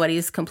 Like,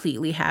 nobody's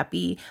completely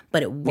happy,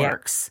 but it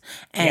works.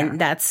 Yeah.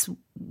 And that's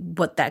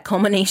what that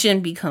culmination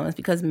becomes,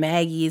 because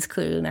Maggie is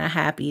clearly not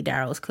happy.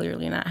 Daryl's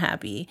clearly not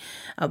happy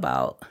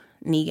about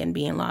Negan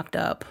being locked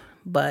up.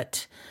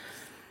 But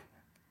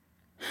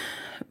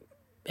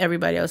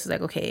everybody else is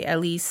like, okay, at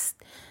least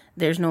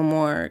there's no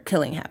more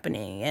killing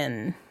happening.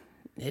 And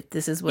if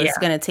this is what it's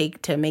going to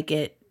take to make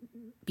it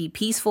be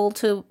peaceful,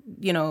 to,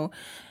 you know,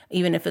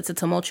 even if it's a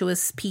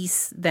tumultuous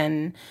peace,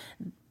 then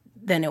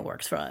it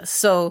works for us.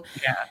 So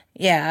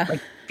yeah. Like,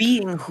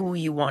 being who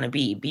you want to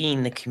be,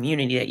 being the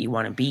community that you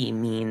want to be,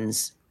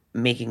 means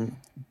making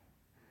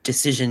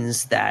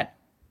decisions that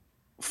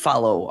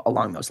follow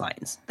along those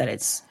lines. That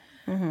it's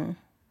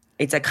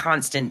a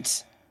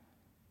constant.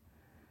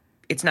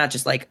 It's not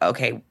just like,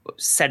 okay,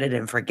 set it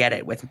and forget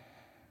it with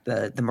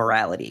the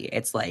morality.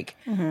 It's like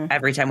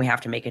every time we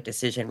have to make a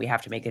decision, we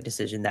have to make a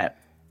decision that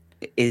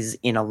is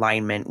in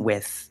alignment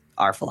with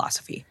our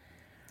philosophy,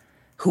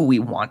 who we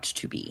want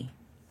to be.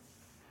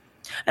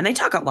 And they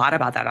talk a lot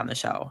about that on the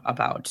show,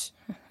 about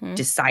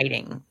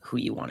deciding who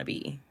you want to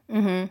be.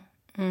 And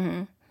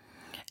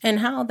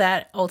how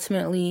that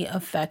ultimately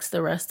affects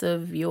the rest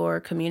of your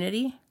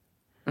community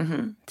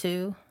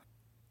too.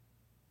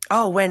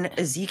 Oh, when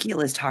Ezekiel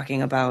is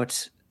talking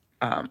about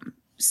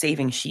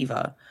saving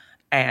Shiva,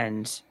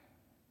 and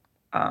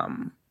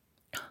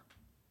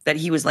that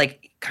he was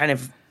like kind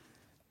of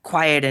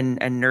quiet and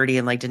nerdy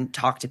and like didn't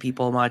talk to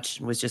people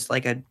much, was just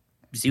like a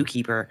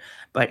zookeeper.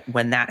 But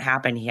when that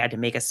happened, he had to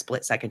make a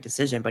split-second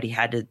decision, but he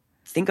had to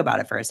think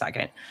about it for a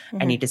second.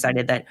 And he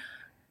decided that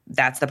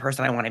that's the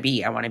person I want to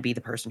be. I want to be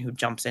the person who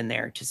jumps in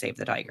there to save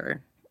the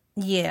tiger.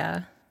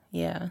 Yeah.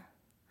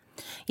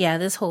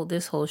 This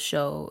whole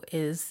show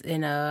is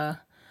in a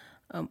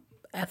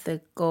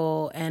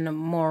ethical and a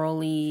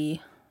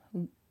morally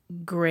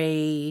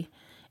gray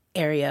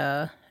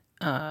area.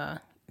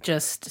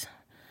 Just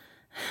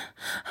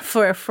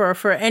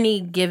for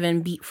any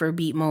given beat for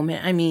beat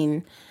moment. I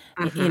mean,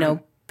 you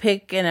know,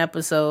 pick an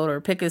episode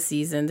or pick a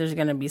season, there's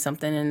going to be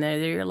something in there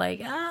that you're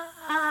like,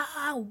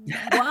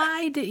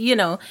 why did, you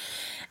know?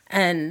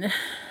 And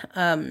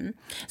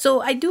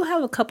so I do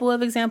have a couple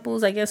of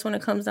examples, I guess, when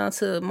it comes down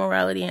to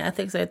morality and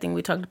ethics. I think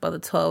we talked about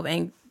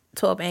the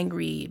 12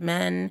 Angry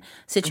Men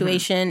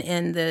situation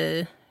in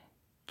the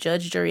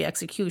Judge, Jury,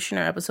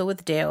 Executioner episode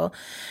with Dale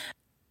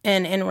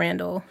and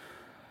Randall.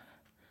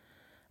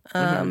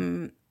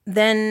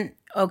 Then,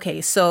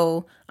 okay,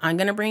 so I'm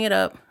going to bring it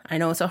up. I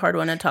know it's a hard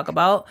one to talk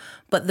about,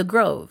 but The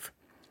Grove.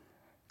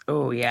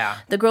 Oh, yeah.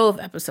 The Grove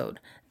episode.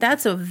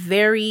 That's a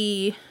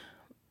very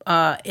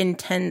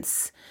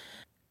intense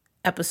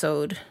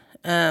episode.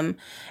 And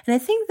I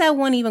think that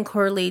one even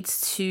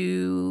correlates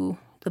to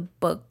the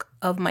Book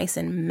of Mice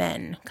and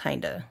Men,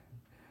 kind of.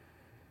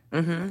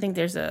 I think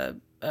there's a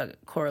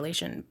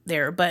correlation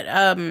there. But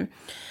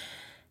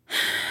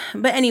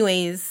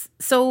anyways,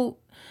 so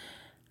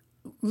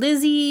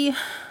Lizzie's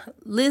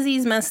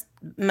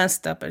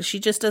messed up, and she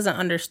just doesn't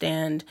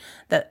understand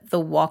that the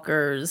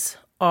walkers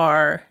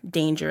are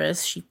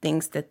dangerous. She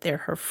thinks that they're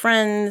her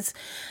friends.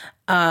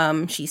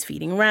 She's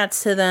feeding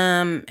rats to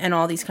them and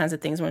all these kinds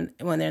of things when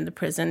they're in the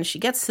prison. She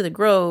gets to the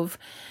Grove,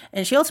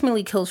 and she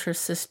ultimately kills her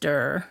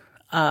sister,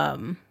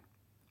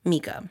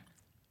 Mika.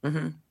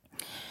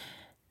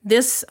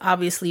 This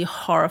obviously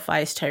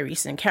horrifies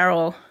Tyrese and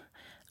Carol.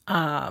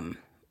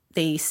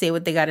 They say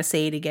what they got to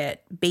say to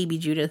get baby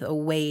Judith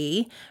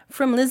away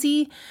from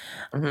Lizzie.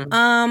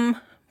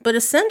 But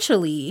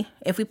essentially,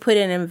 if we put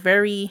it in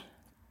very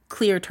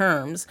clear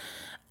terms,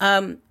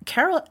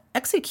 Carol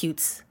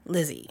executes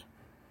Lizzie.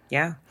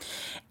 Yeah.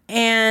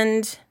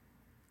 And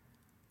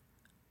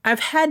I've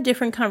had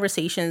different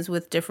conversations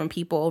with different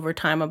people over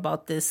time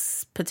about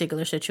this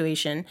particular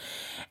situation.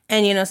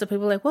 And, you know, some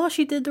people are like, well,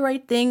 she did the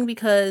right thing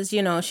because,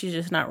 you know, she's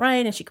just not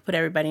right and she could put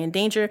everybody in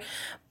danger.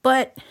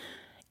 But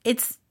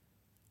it's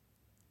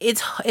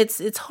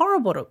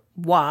horrible to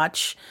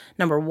watch,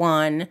 number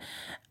one.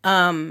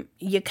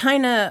 You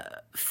kind of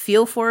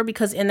feel for her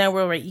because in that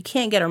world, right, you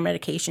can't get her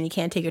medication. You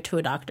can't take her to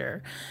a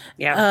doctor.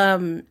 Yeah.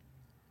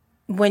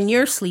 When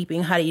you're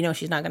sleeping, how do you know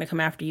she's not going to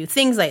come after you?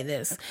 Things like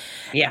this.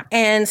 Yeah.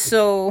 And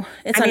so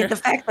it's the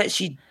fact that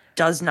she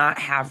does not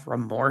have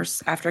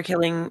remorse after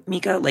killing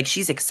Mika, like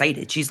she's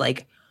excited. She's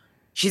like,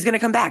 she's going to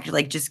come back.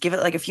 Like, just give it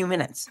like a few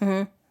minutes. Mm-hmm.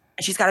 And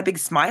she's got a big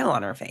smile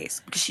on her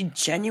face because she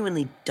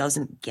genuinely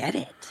doesn't get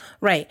it.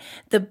 Right.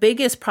 The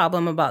biggest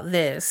problem about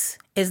this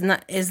is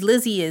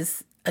Lizzie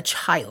is a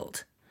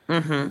child.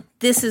 Mm-hmm.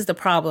 This is the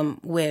problem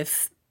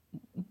with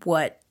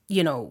what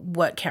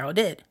Carol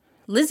did.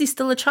 Lizzie's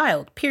still a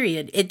child,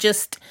 period. It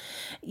just,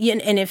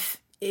 and if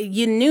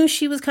you knew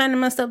she was kind of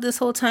messed up this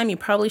whole time, you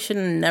probably should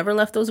have never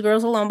left those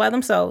girls alone by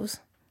themselves,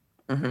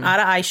 out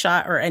of eye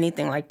shot or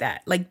anything like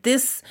that. Like,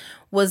 this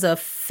was a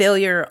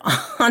failure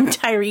on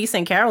Tyrese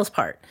and Carol's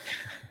part.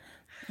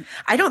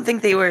 I don't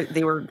think they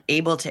were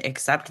able to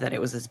accept that it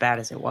was as bad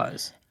as it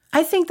was.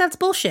 I think that's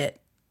bullshit.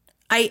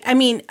 I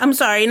mean, I'm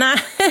sorry, not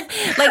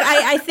like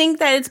I think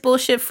that it's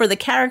bullshit for the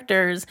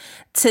characters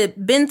to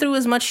been through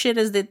as much shit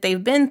as that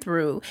they've been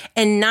through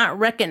and not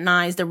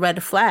recognize the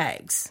red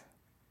flags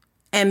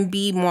and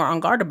be more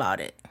on guard about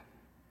it.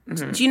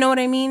 Mm-hmm. Do you know what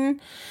I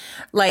mean?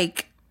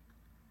 Like,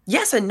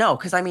 yes and no,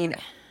 because I mean,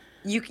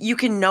 you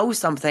can know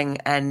something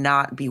and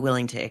not be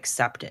willing to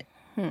accept it.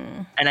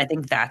 And I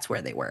think that's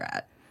where they were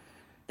at.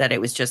 That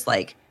it was just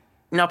like,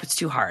 nope, it's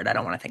too hard. I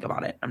don't want to think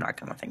about it. I'm not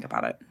going to think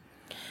about it.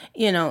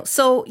 You know,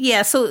 so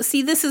yeah, so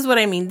see, this is what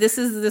I mean. This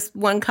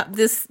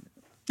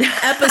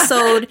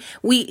episode,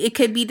 it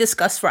could be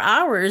discussed for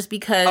hours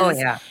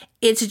because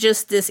it's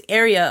just this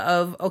area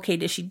of, okay,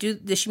 did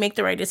she make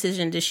the right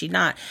decision? Did she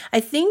not?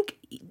 I think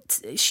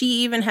she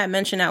even had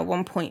mentioned at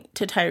one point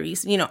to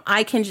Tyrese, you know,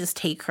 I can just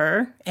take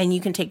her and you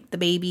can take the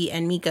baby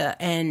and Mika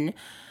and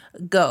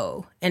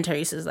go. And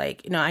Tyrese is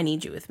like, no, I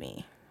need you with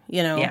me,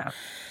 you know? Yeah.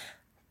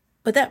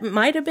 But that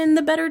might have been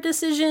the better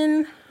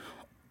decision.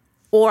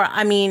 Or,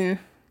 I mean,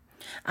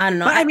 I don't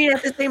know. But I mean,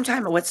 at the same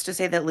time, what's to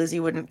say that Lizzie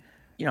wouldn't,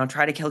 you know,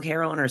 try to kill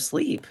Carol in her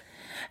sleep?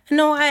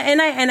 No,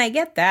 I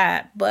get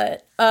that,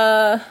 but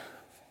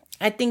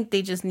I think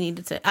they just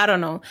needed to. I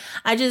don't know.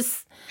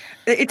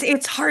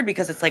 It's hard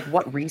because it's like,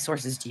 what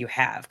resources do you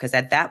have? Because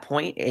at that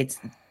point, it's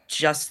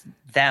just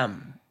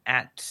them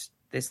at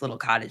this little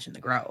cottage in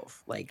the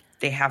Grove. Like,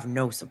 they have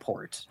no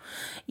support.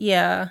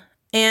 Yeah,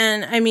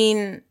 and I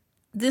mean,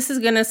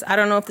 I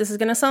don't know if this is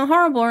gonna sound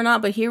horrible or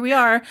not, but here we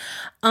are.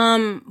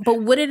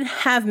 But would it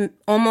have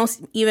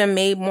almost even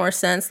made more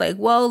sense? Like,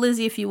 well,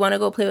 Lizzie, if you want to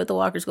go play with the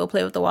walkers, go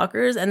play with the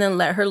walkers, and then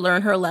let her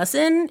learn her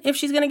lesson if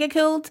she's gonna get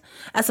killed,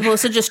 as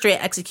opposed to just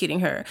straight executing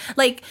her.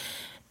 Like,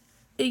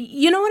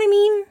 you know what I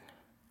mean?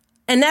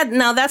 And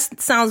that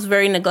sounds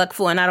very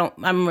neglectful, and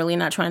I'm really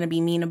not trying to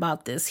be mean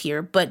about this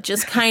here, but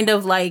just kind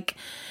of like,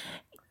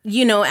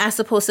 you know, as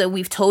opposed to,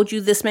 we've told you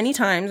this many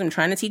times, I'm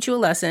trying to teach you a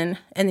lesson,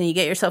 and then you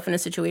get yourself in a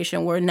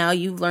situation where now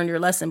you've learned your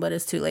lesson, but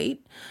it's too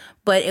late.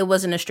 But it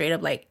wasn't a straight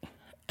up, like,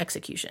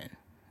 execution,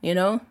 you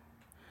know?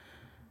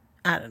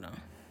 I don't know.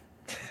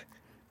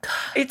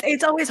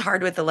 It's always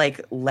hard with the, like,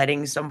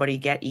 letting somebody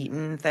get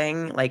eaten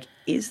thing. Like,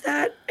 is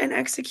that an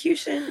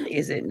execution?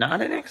 Is it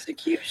not an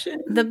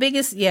execution?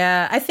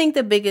 I think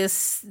the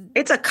biggest...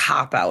 It's a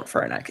cop-out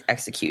for an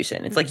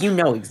execution. It's like, you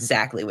know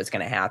exactly what's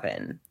going to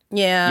happen.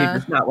 Yeah. You're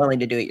just not willing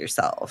to do it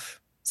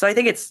yourself. So I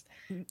think it's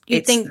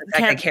the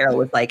fact that Carol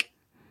was like,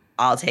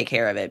 I'll take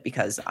care of it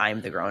because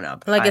I'm the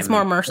grown-up. Like, it's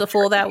more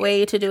merciful that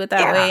way to do it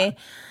that way.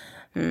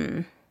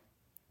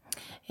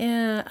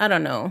 Yeah, I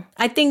don't know.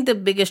 I think the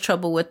biggest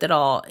trouble with it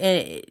all,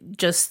 is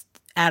just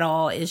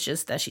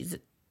that she's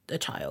a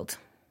child.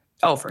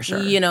 Oh, for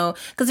sure. You know,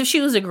 because if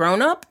she was a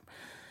grown-up,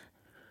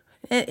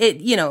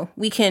 you know,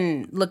 we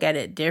can look at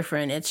it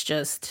different. It's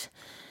just...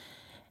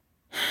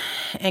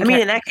 in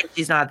that case,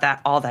 she's not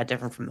all that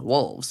different from the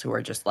wolves, who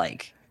are just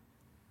like,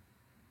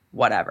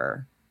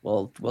 whatever.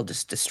 We'll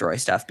just destroy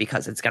stuff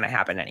because it's going to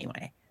happen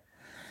anyway.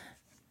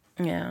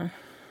 Yeah.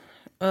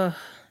 Ugh.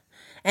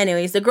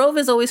 Anyways, the Grove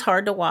is always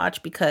hard to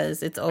watch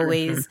because it's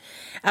always...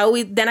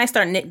 Then I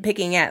start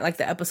nitpicking at, like,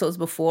 the episodes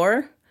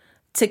before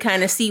to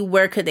kind of see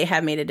where could they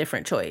have made a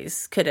different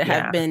choice. Could it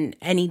have been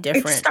any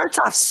different? It starts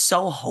off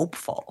so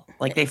hopeful.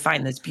 Like, they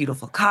find this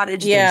beautiful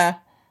cottage. Yeah.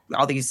 There's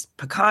all these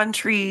pecan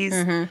trees.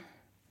 Mm-hmm.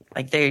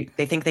 Like, they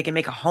think they can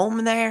make a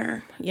home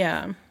there.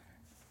 Yeah.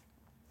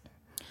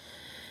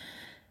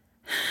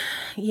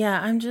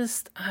 Yeah, I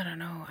don't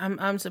know.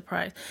 I'm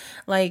surprised.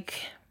 Like,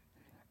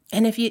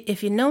 and if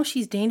you know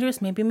she's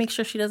dangerous, maybe make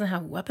sure she doesn't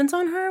have weapons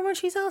on her when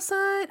she's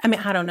outside. I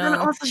mean, I don't know. And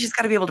also, she's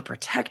got to be able to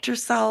protect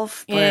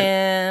herself.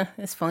 Yeah,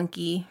 it's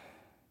funky.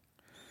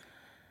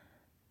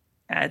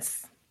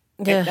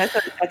 Yeah.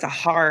 That's a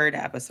hard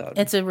episode.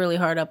 It's a really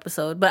hard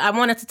episode, but I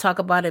wanted to talk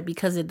about it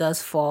because it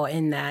does fall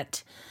in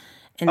that.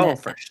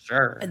 For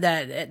sure.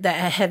 That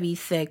heavy,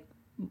 thick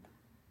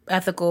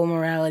ethical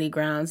morality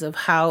grounds of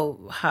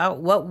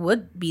what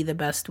would be the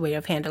best way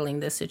of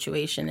handling this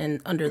situation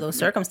and under those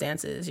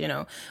circumstances. You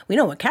know, we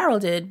know what Carol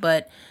did,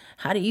 but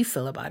how do you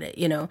feel about it?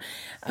 You know.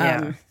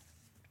 Yeah.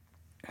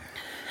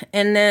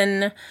 And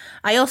then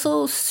I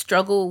also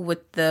struggle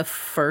with the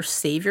first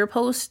Savior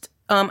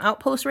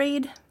outpost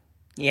raid.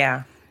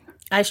 Yeah.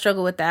 I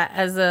struggle with that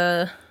as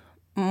a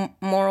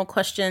moral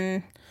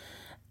question.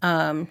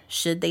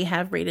 Should they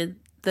have raided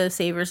the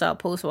Savior's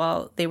outpost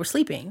while they were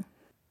sleeping?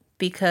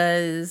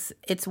 Because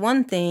it's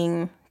one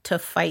thing to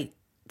fight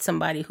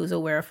somebody who's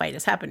aware a fight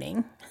is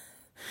happening.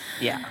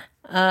 Yeah.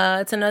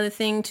 It's another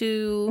thing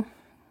to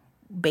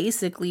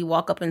basically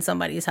walk up in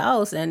somebody's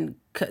house, and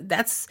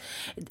that's,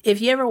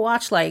 if you ever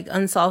watch like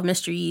Unsolved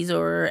Mysteries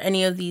or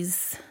any of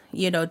these,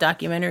 you know,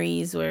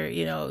 documentaries where,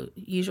 you know,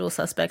 unusual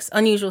suspects,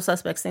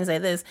 things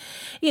like this,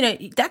 you know,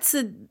 that's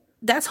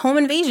home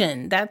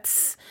invasion.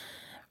 That's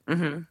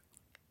but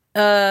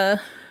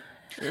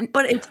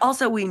it's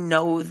also, we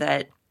know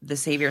that the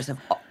Saviors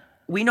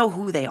we know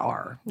who they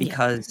are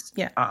because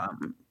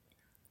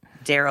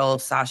Daryl,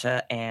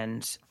 Sasha,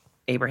 and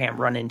Abraham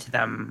run into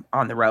them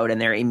on the road,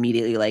 and they're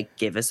immediately like,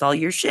 give us all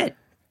your shit.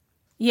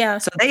 Yeah.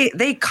 So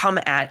they come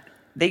at,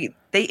 they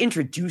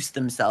introduce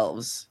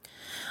themselves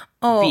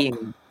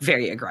being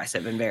very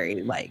aggressive and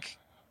very like.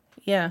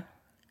 Yeah.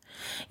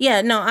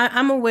 Yeah, no,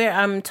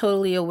 I'm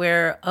totally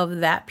aware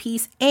of that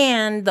piece.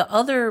 And the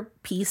other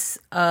piece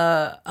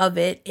of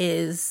it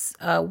is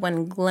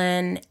when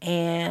Glenn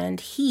and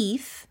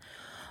Heath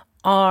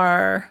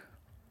are,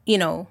 you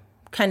know,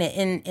 kind of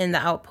in the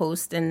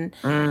outpost, and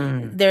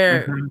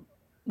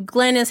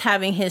Glenn is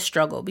having his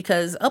struggle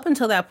because up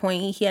until that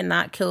point he had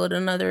not killed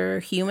another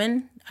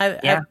human,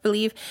 I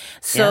believe,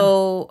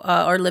 so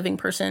or living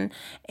person,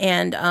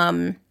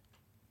 and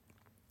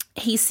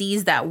he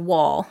sees that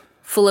wall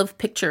full of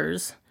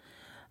pictures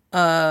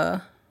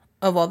of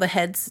all the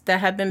heads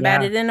that have been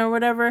batted in or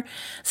whatever.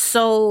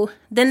 So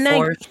then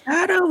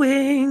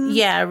foreshadowing.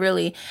 Yeah,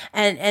 really.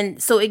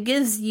 And so it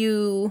gives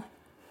you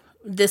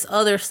this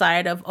other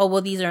side of, oh,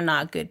 well, these are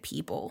not good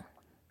people.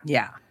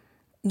 Yeah.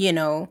 You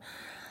know.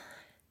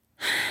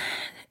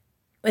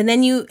 And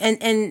then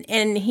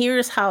and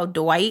here's how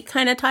Dwight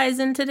kind of ties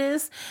into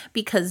this,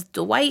 because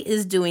Dwight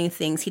is doing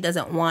things he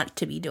doesn't want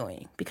to be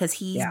doing because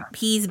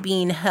he's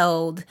being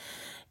held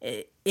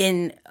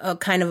in a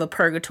kind of a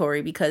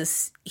purgatory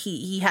because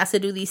he has to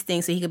do these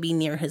things so he could be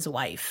near his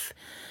wife.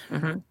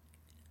 Mm-hmm.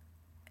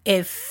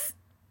 If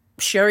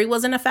Sherry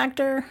wasn't a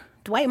factor,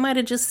 Dwight might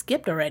have just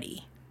skipped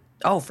already.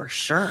 Oh, for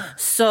sure.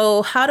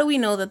 So how do we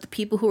know that the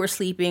people who are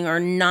sleeping are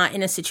not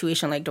in a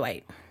situation like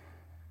Dwight?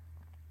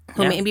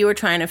 Who maybe we're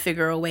trying to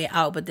figure a way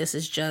out, but this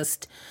is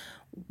just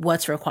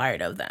what's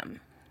required of them,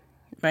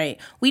 right?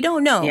 We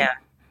don't know. Yeah.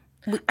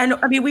 And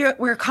I mean,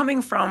 we're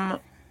coming from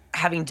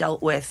having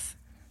dealt with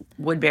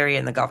Woodbury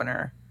and the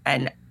governor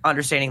and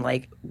understanding,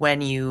 like, when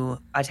you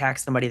attack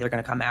somebody, they're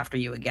going to come after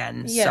you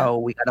again. Yeah. So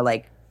we got to,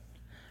 like,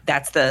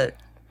 that's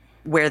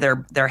where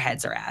their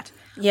heads are at.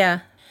 Yeah.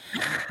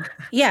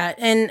 Yeah.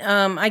 And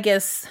I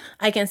guess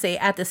I can say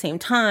at the same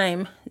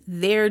time,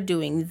 they're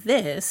doing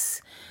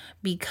this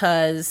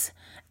because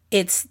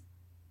it's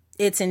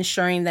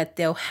ensuring that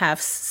they'll have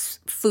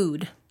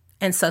food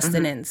and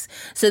sustenance.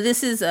 Mm-hmm. So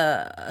this is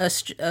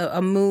a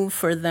move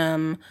for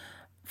them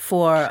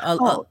for a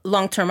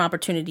long-term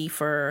opportunity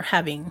for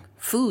having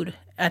food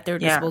at their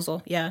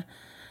disposal. Yeah.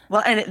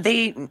 Well, and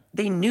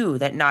they knew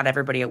that not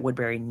everybody at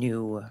Woodbury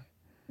knew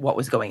what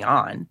was going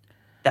on,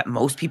 that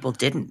most people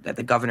didn't, that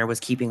the governor was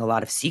keeping a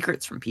lot of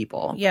secrets from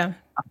people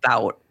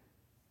about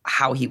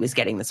how he was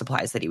getting the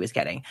supplies that he was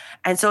getting.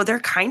 And so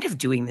they're kind of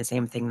doing the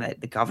same thing that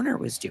the governor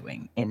was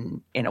doing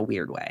in a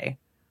weird way.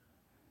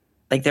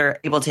 Like, they're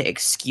able to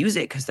excuse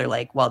it because they're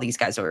like, well, these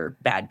guys are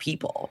bad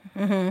people.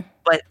 Mm-hmm.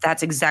 But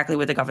that's exactly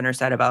what the governor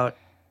said about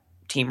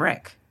Team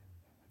Rick.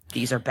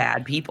 These are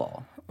bad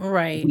people.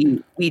 Right.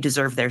 We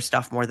deserve their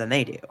stuff more than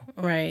they do.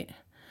 Right.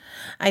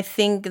 I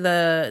think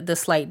the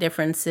slight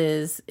difference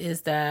is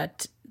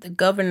that the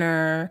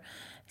governor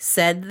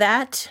said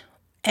that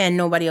and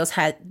nobody else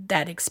had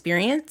that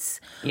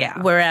experience.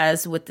 Yeah.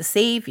 Whereas with the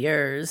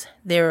Saviors,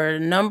 there are a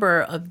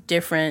number of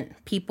different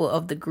people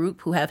of the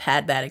group who have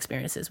had bad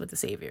experiences with the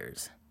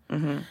Saviors.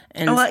 Mm-hmm.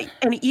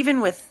 And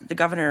even with the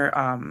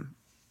governor,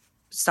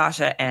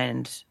 Sasha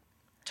and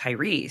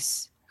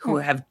Tyrese, who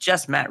have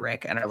just met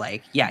Rick and are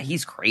like, yeah,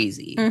 he's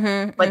crazy.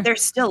 Mm-hmm, but they're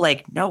still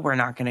like, no, we're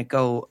not going to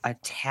go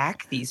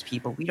attack these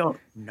people. We don't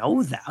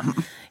know them.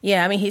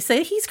 Yeah, I mean, he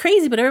said he's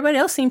crazy, but everybody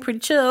else seemed pretty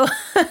chill.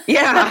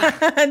 Yeah.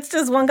 It's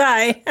just one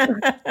guy.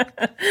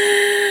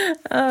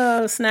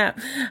 Oh, snap.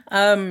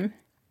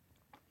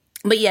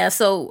 But yeah,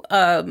 so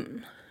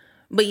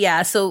But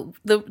yeah, so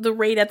the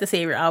raid at the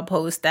Savior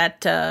Outpost,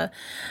 that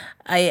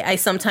I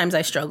sometimes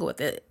I struggle with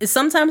it.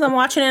 Sometimes I'm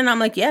watching it and I'm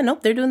like, yeah,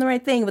 nope, they're doing the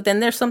right thing. But then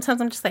there's sometimes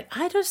I'm just like,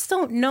 I just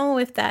don't know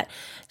if that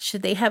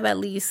should they have at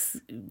least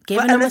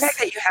given and them the fact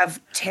that you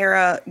have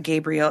Tara,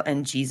 Gabriel,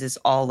 and Jesus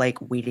all like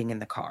waiting in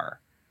the car,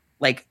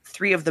 like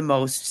 3 of the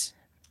most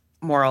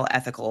moral,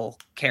 ethical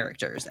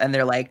characters, and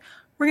they're like,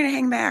 we're gonna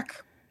hang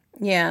back.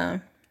 Yeah.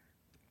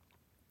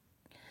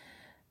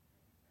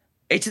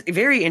 It's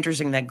very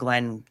interesting that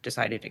Glenn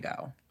decided to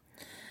go.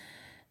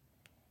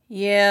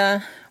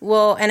 Yeah.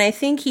 Well, and I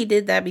think he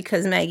did that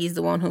because Maggie's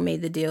the one who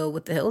made the deal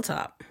with the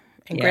Hilltop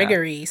and Yeah.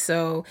 Gregory.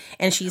 So,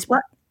 and she's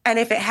Well, and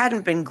if it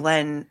hadn't been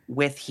Glenn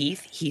with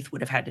Heath, Heath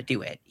would have had to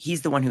do it.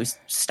 He's the one who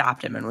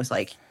stopped him and was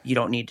like, you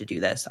don't need to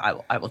do this.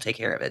 I will take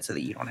care of it so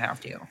that you don't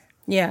have to.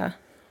 Yeah.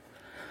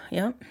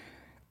 Yep.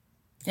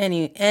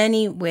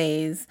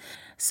 Anyways.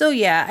 So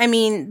yeah, I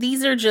mean,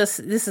 this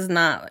is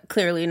not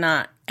clearly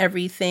not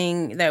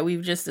everything that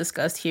we've just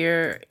discussed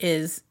here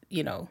is,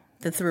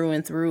 the through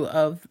and through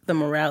of the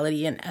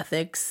morality and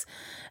ethics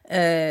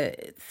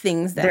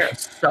things that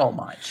there's so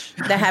much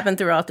that happen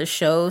throughout the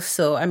show.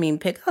 So I mean,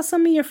 pick out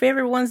some of your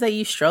favorite ones that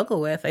you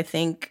struggle with, I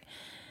think,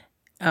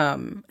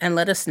 and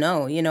let us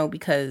know,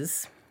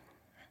 because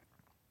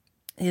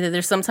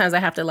there's sometimes I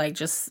have to like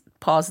just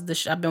pause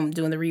I've been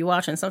doing the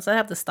rewatch and sometimes I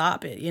have to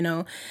stop it,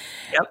 Yep.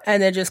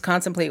 and then just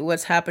contemplate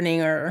what's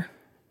happening or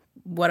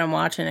what I'm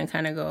watching and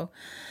kind of go,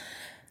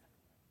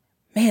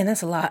 man,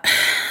 that's a lot.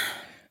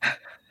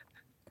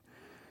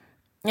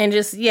 And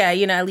just,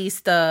 at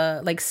least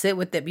like sit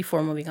with it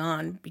before moving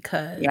on,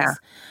 because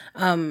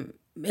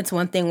it's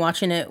one thing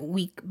watching it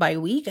week by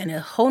week and a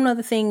whole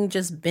nother thing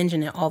just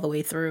binging it all the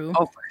way through.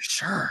 Oh, for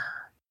sure.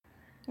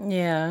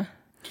 Yeah.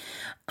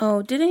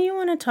 Oh, didn't you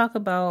want to talk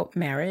about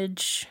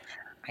marriage?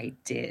 I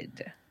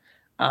did.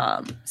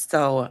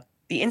 So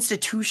the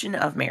institution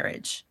of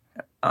marriage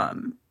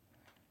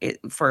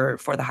for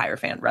the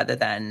Hierophant, rather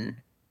than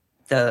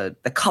the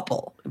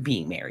couple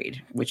being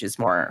married, which is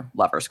more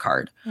lover's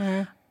card.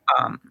 Mm-hmm.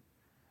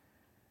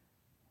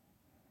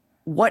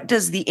 What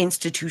does the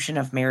institution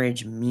of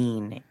marriage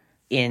mean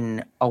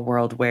in a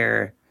world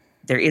where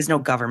there is no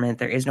government,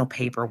 there is no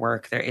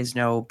paperwork, there is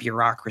no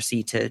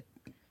bureaucracy to,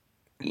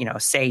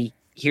 say,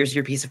 here's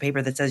your piece of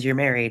paper that says you're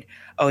married.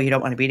 Oh, you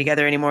don't want to be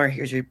together anymore?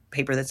 Here's your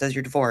paper that says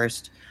you're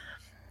divorced.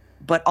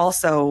 But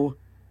also,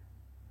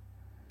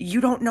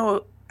 you don't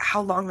know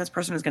how long this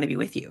person is going to be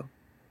with you.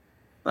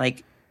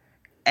 Like,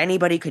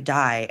 anybody could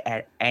die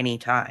at any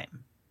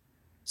time.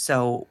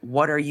 So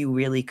what are you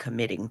really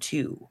committing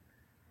to?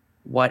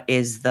 What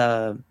is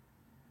the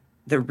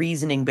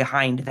reasoning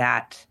behind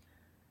that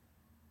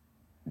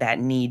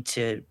need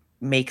to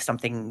make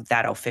something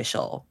that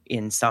official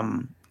in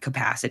some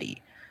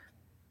capacity,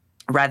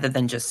 rather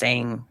than just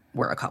saying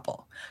we're a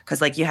couple?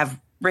 Because like you have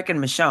Rick and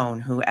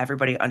Michonne, who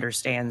everybody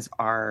understands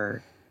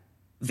are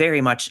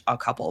very much a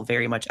couple,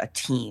 very much a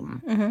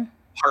team, Mm-hmm.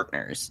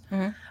 partners,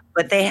 Mm-hmm.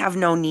 but they have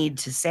no need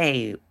to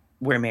say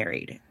we're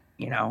married.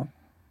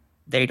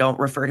 They don't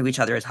refer to each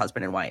other as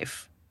husband and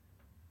wife.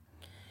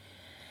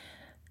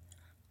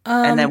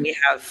 And then we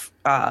have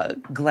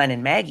Glenn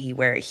and Maggie,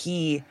 where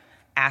he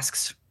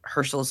asks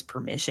Herschel's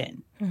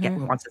permission,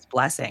 wants his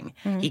blessing.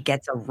 Mm-hmm. He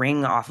gets a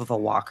ring off of a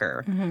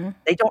walker. Mm-hmm.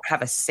 They don't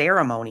have a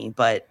ceremony,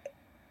 but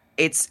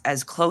it's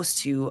as close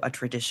to a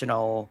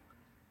traditional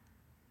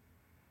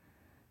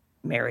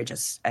marriage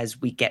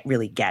as we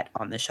really get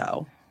on the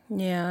show.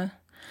 Yeah.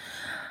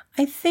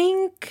 I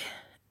think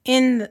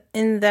in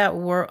that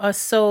world,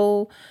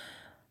 so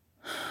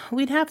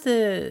we'd have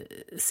to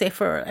say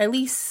for at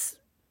least,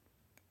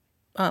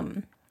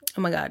 oh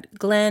my God,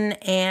 Glenn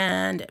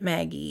and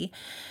Maggie,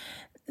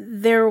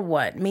 they're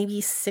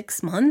maybe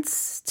 6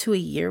 months to a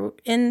year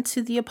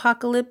into the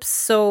apocalypse.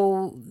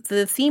 So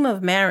the theme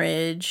of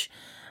marriage,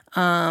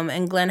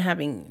 and Glenn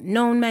having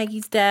known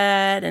Maggie's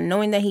dad and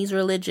knowing that he's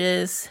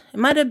religious, it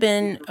might have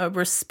been a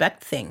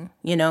respect thing,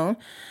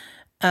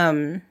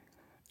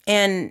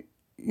 and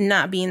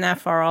not being that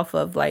far off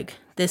of like,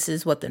 this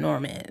is what the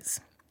norm is.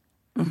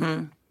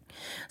 Mm-hmm.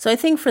 So I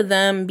think for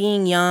them,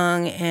 being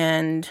young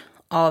and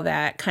all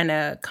that kind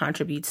of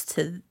contributes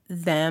to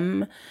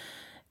them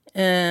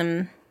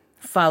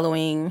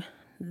following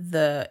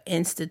the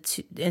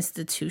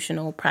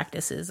institutional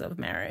practices of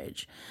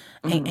marriage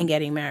and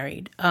getting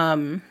married.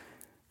 And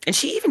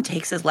she even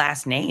takes his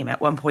last name.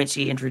 At one point,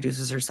 she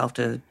introduces herself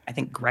to, I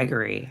think,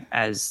 Gregory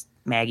as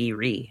Maggie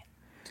Ree.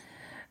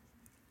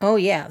 Oh,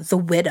 yeah. The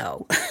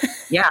widow.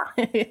 Yeah.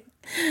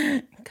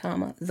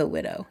 The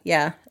widow.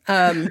 Yeah.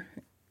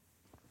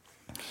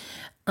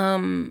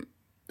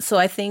 So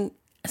I think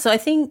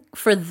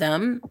for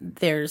them,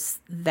 there's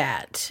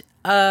that.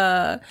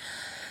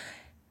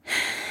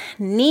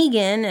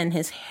 Negan and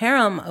his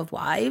harem of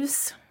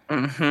wives.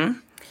 Mm-hmm.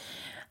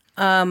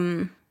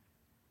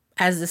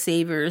 As the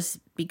Saviors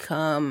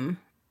become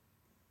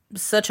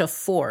such a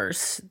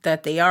force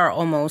that they are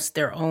almost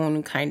their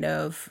own kind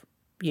of,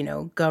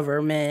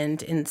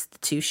 government,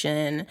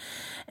 institution,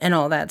 and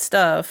all that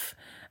stuff.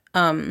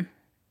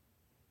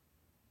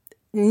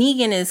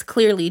 Negan is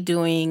clearly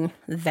doing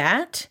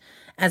that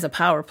as a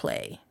power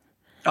play.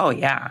 Oh,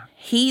 yeah.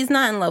 He's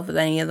not in love with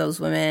any of those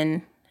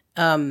women.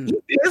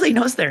 He barely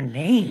knows their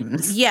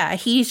names. Yeah,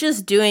 he's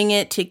just doing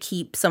it to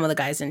keep some of the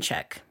guys in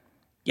check.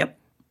 Yep.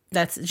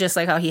 That's just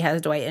like how he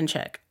has Dwight in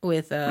check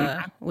with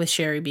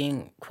Sherry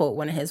being, quote,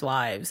 one of his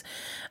wives.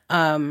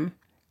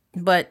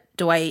 But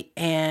Dwight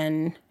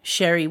and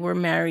Sherry were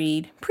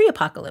married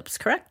pre-apocalypse,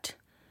 correct?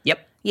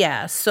 Yep.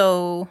 Yeah,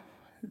 so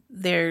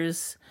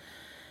there's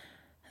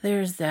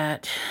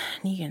that.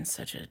 Negan's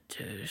such a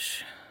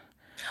douche.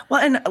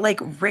 Well, and like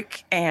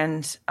Rick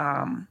and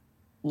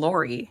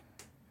Lori,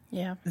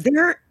 Yeah.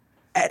 they're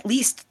at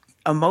least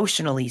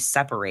emotionally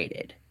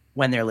separated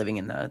when they're living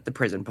in the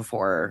prison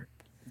before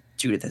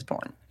Judith is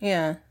born.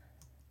 Yeah.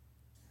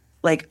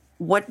 Like,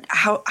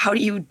 how do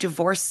you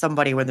divorce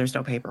somebody when there's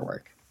no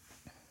paperwork?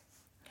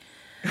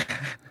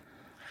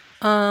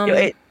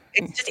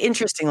 It's just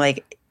interesting,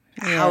 like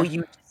how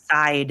you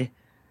decide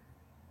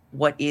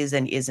what is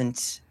and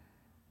isn't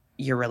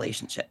your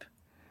relationship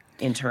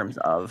in terms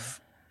of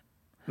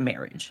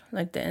marriage.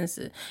 Like the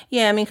instant.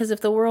 Yeah, I mean, because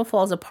if the world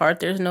falls apart,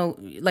 there's no,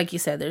 like you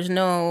said, there's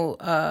no,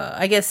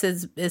 I guess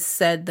it's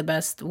said the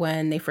best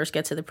when they first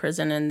get to the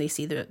prison and they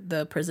see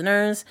the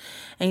prisoners.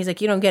 And he's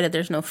like, you don't get it.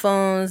 There's no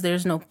phones.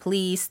 There's no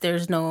police.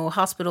 There's no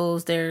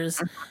hospitals.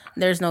 There's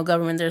no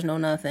government. There's no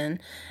nothing.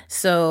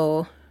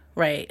 So,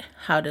 right.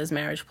 How does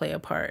marriage play a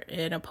part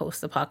in a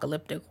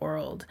post-apocalyptic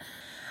world?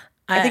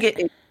 I think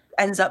it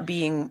ends up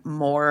being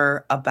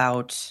more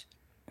about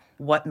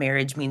what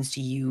marriage means to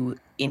you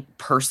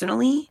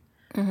personally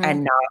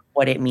and not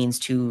what it means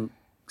to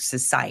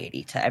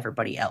society, to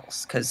everybody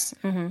else. Because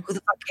who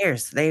the fuck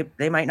cares?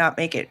 They might not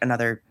make it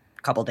another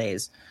couple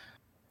days.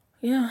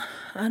 Yeah,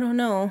 I don't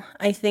know.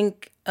 I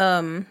think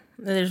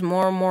there's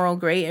more moral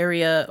gray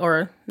area,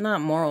 or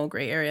not moral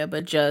gray area,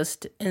 but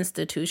just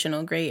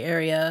institutional gray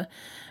area,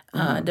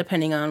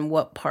 depending on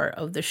what part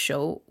of the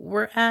show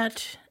we're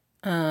at.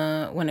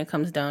 When it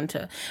comes down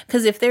to,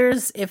 because if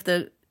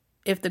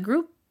the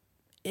group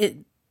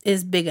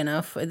is big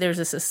enough, there's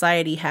a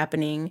society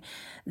happening,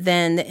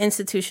 then the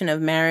institution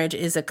of marriage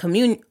is a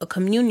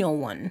communal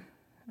one,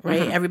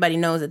 right? Everybody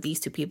knows that these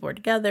two people are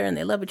together and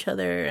they love each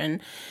other,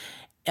 and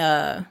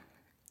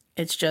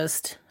it's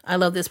just, I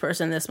love this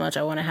person this much.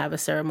 I want to have a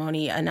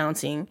ceremony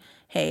announcing,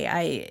 hey,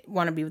 I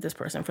want to be with this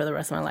person for the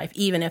rest of my life,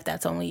 even if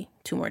that's only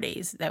 2 more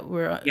days that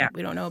we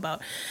don't know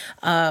about.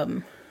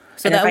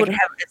 So and that if would I could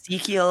have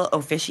Ezekiel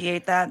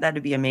officiate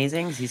that'd be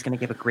amazing, because he's going to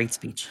give a great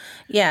speech.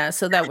 Yeah,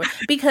 so that would,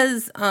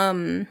 because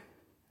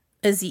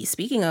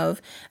speaking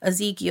of,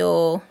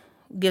 Ezekiel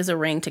gives a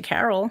ring to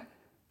Carol.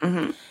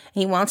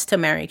 He wants to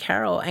marry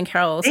Carol, and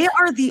They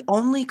are the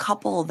only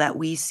couple that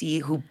we see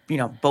who,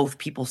 both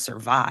people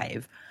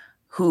survive,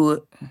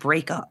 who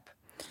break up.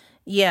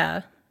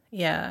 Yeah,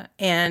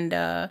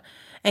 and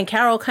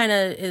Carol kind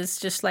of is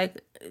just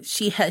like,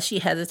 she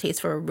hesitates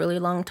for a really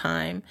long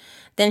time.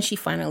 Then she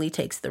finally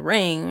takes the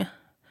ring.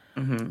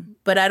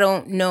 But I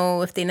don't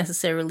know if they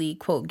necessarily,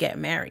 quote, get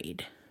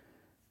married.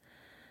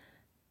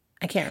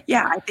 I can't.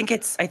 Yeah, I think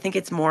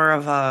it's more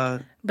of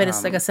a. But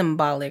it's like a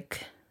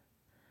symbolic.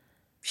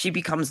 She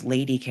becomes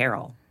Lady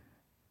Carol,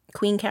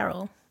 Queen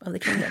Carol of the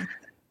kingdom.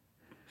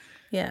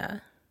 Yeah.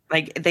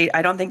 Like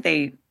I don't think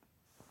they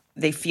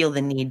feel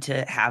the need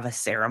to have a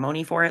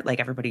ceremony for it. Like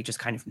everybody just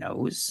kind of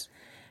knows.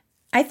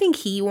 I think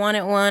he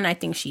wanted one. I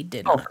think she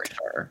did. Oh, for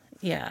sure.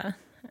 Yeah.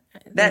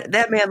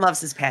 That man loves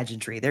his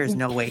pageantry. There's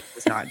no way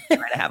he's not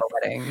trying to have a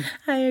wedding.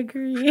 I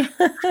agree.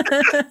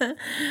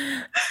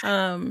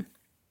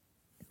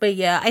 But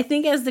yeah, I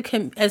think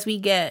as we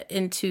get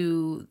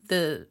into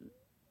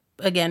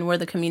where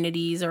the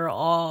communities are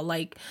all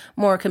like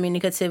more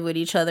communicative with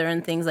each other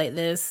and things like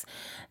this,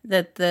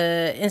 that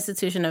the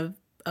institution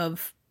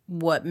of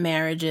what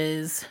marriage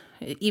is,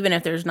 even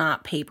if there's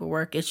not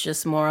paperwork, it's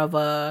just more of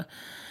a,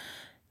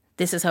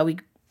 this is how we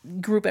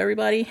group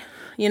everybody,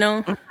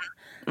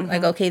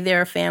 Like, okay,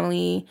 they're a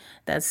family,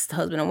 that's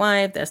husband and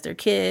wife, that's their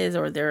kids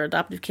or their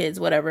adoptive kids,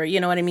 whatever, you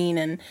know what I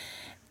mean?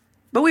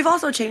 But we've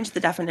also changed the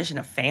definition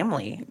of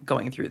family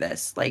going through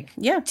this. Like,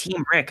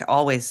 Team Rick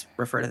always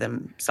refer to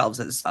themselves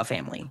as a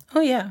family.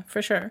 Oh, yeah,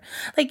 for sure.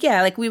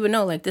 Like we would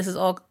know, like, this is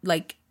all,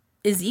 like,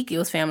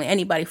 Ezekiel's family.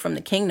 Anybody from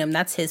the kingdom,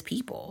 that's his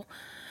people.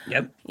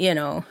 Yep.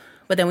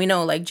 But then we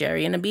know, like,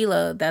 Jerry and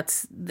Nabila,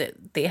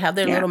 they have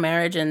their little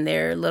marriage and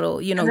their little,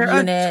 they're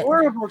unit.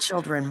 Adorable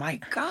children.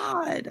 My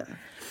God.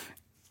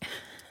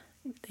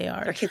 They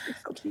are. Their kids are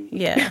so cute.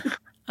 Yeah.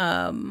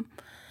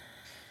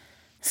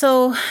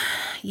 So,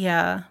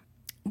 yeah.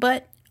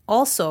 But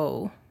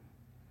also,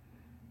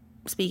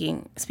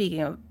 speaking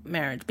of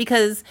marriage,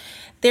 because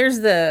I don't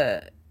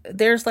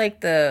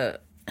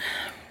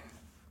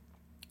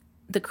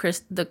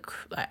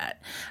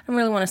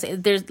really want to say,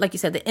 there's, like you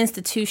said, the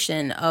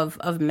institution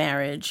of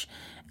marriage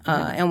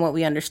and what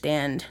we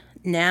understand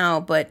now,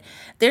 but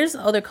there's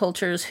other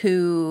cultures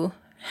who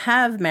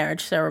have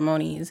marriage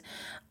ceremonies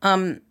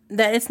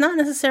that it's not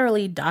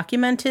necessarily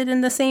documented in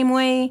the same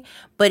way,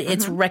 but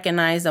it's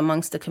recognized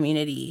amongst the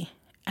community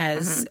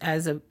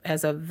as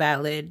a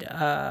valid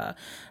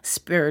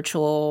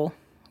spiritual,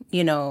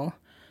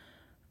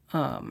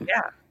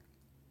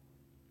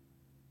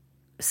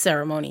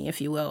 ceremony,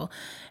 if you will.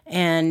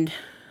 And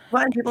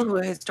people who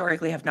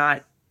historically have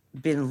not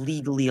been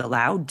legally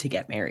allowed to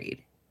get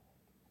married,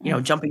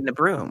 jumping the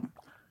broom.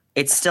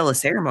 It's still a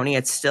ceremony.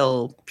 It's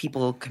still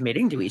people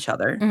committing to each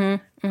other,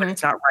 but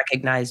it's not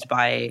recognized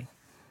by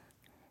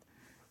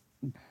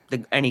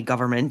any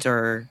government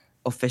or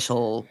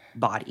official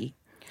body.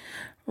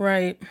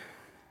 Right.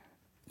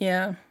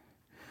 Yeah.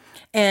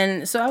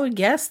 And so I would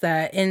guess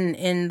that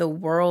in the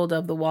world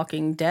of The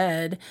Walking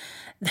Dead,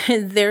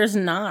 there's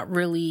not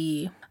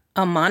really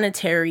a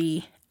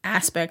monetary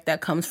aspect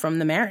that comes from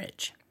the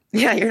marriage.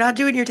 Yeah, you're not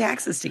doing your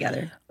taxes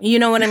together. You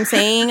know what I'm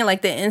saying?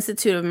 Like the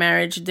Institute of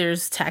Marriage,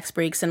 there's tax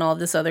breaks and all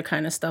this other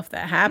kind of stuff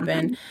that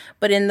happen.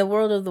 But in the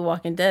world of The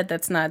Walking Dead,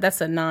 that's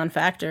a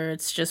non-factor.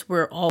 It's just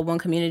we're all one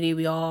community.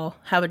 We all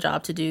have a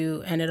job to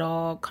do, and it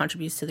all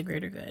contributes to the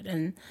greater good.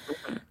 And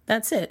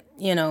that's it,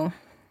 Yeah,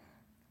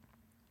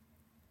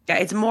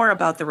 it's more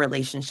about the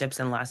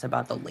relationships and less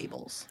about the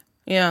labels.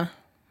 Yeah.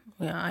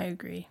 Yeah, I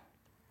agree.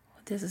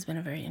 This has been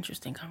a very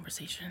interesting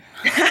conversation.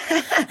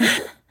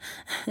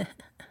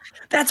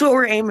 That's what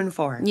we're aiming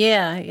for.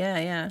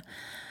 Yeah.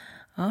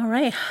 All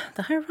right.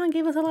 The Hierophant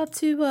gave us a lot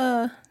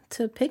to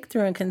pick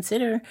through and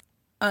consider.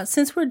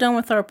 Since we're done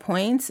with our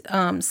points,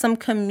 some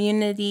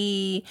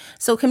community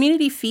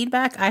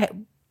feedback. I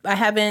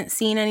haven't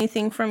seen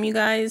anything from you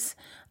guys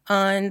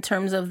in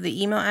terms of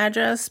the email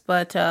address,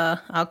 but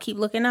I'll keep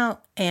looking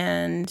out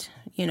and,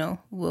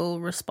 we'll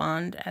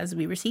respond as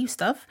we receive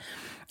stuff.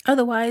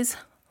 Otherwise,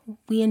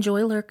 we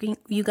enjoy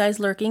you guys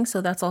lurking, so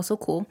that's also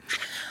cool.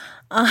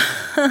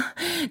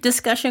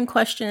 Discussion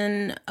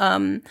question.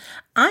 I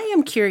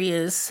am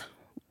curious,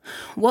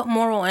 what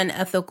moral and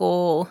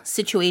ethical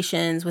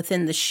situations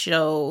within the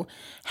show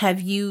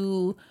have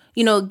you,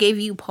 gave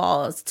you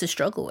pause to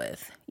struggle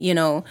with?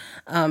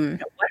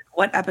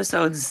 What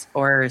episodes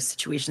or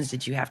situations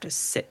did you have to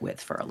sit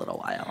with for a little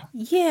while?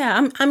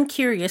 Yeah, I'm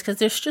curious because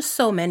there's just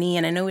so many,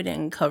 and I know we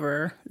didn't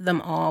cover them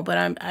all,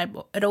 but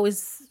it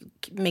always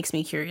makes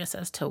me curious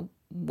as to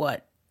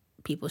what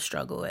people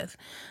struggle with.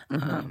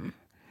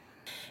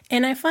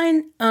 And I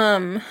find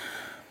I'll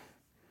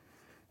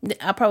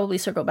probably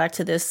circle back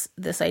to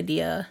this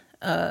idea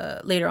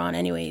later on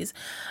anyways.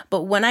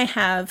 But when I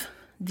have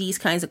these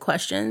kinds of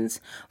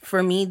questions,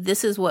 for me,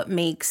 this is what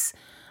makes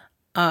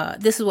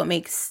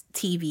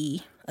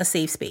TV a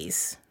safe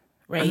space,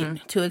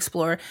 right? To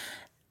explore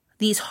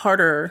these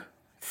harder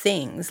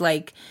things.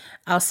 Like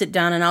I'll sit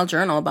down and I'll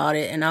journal about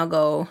it and I'll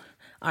go,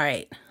 all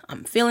right,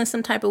 I'm feeling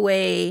some type of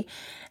way.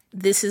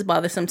 This is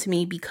bothersome to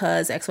me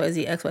because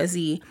XYZ,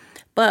 XYZ.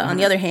 But on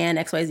the other hand,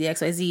 XYZ,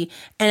 XYZ.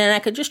 And then I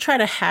could just try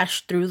to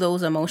hash through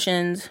those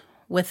emotions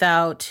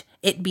without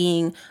it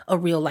being a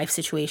real life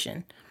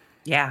situation.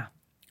 Yeah.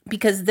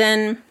 Because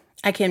then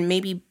I can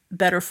maybe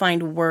better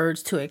find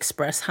words to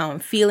express how I'm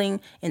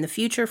feeling in the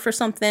future for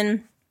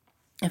something.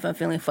 If I'm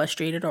feeling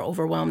frustrated or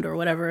overwhelmed or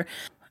whatever.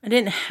 I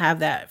didn't have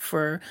that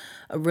for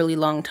a really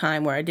long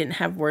time where I didn't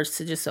have words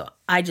to so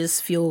I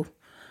just feel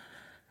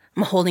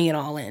I'm holding it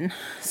all in.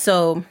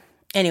 So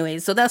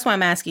anyways, so that's why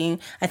I'm asking.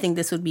 I think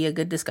this would be a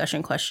good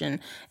discussion question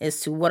as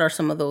to what are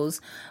some of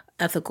those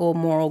ethical,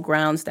 moral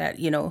grounds that,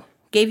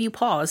 gave you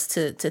pause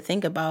to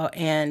think about,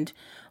 and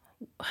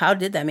how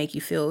did that make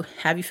you feel?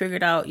 Have you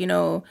figured out,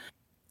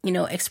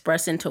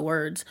 express into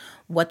words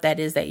what that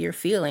is that you're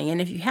feeling?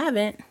 And if you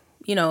haven't,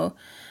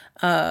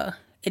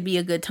 it'd be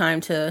a good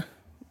time to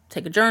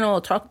take a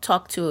journal,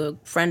 talk to a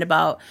friend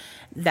about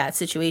that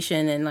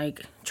situation and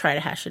try to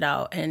hash it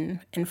out and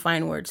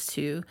find words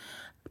too.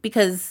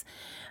 Because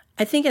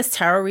I think as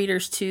tarot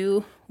readers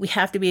too, we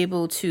have to be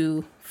able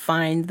to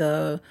find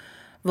the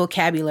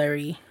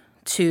vocabulary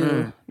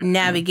to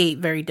navigate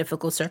very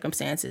difficult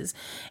circumstances.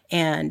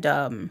 And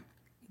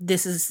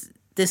this is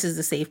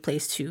a safe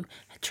place to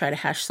try to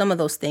hash some of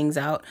those things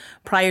out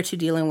prior to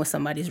dealing with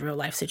somebody's real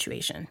life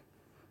situation.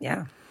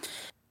 Yeah.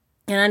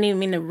 And I didn't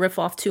mean to riff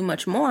off too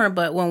much more,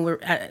 but when we're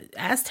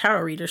as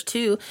tarot readers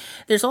too,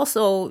 there's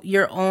also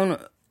your own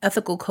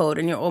ethical code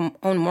and your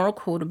own moral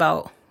code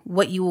about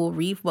what you will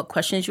read, what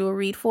questions you will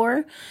read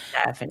for.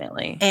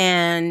 Definitely.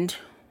 And,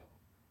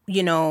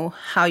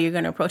 how you're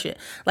going to approach it.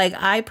 Like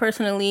I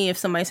personally, if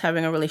somebody's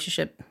having a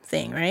relationship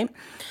thing, right?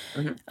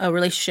 A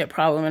relationship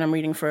problem and I'm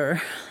reading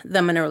for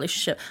them in a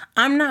relationship,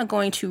 I'm not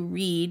going to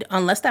read,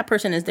 unless that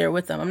person is there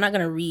with them, I'm not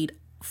going to read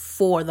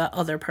for the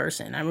other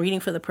person. I'm reading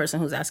for the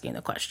person who's asking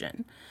the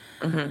question.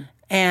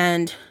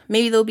 And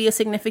maybe there'll be a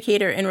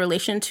significator in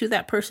relation to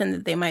that person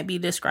that they might be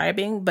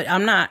describing, but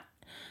I'm not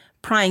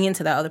prying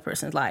into that other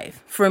person's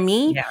life. For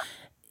me,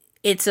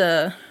 it's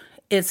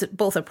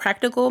both a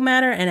practical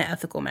matter and an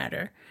ethical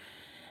matter.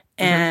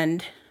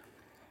 And,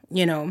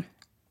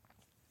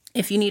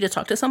 if you need to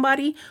talk to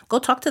somebody, go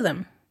talk to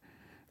them.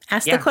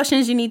 Ask the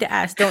questions you need to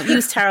ask. Don't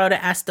use tarot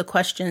to ask the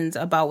questions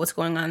about what's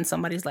going on in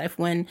somebody's life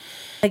when,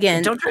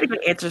 again... Don't try to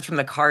get answers from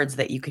the cards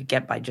that you could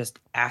get by just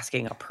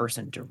asking a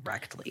person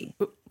directly.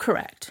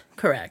 Correct.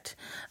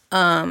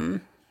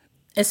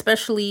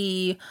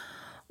 especially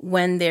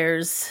when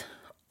there's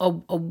a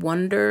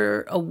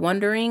wondering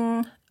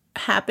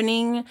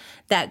happening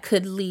that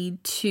could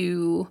lead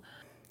to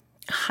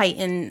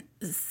heightened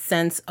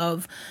sense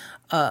of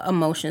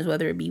emotions,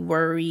 whether it be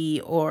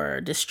worry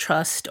or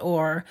distrust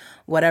or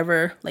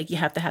whatever. Like, you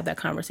have to have that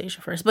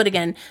conversation first. But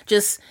again,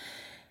 just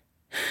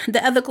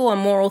the ethical and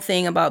moral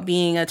thing about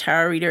being a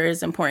tarot reader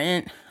is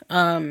important.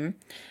 In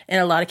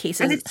a lot of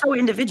cases, and it's so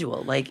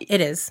individual. Like, it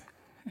is.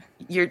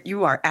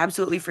 You are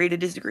absolutely free to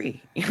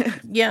disagree.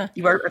 Yeah.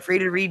 You are free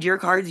to read your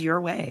cards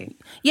your way.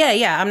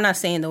 Yeah. I'm not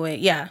saying the way.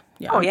 Yeah.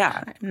 Oh,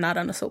 yeah. I'm not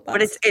on a soapbox.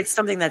 But it's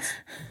something that's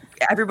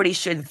everybody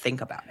should think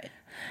about it.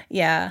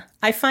 Yeah.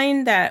 I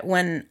find that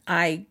when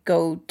I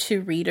go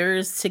to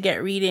readers to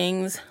get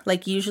readings,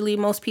 like, usually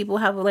most people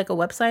have like a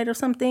website or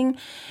something.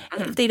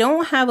 If they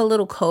don't have a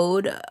little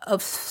code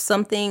of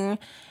something,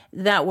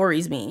 that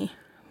worries me,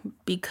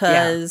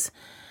 because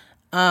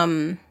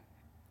I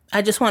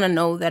just want to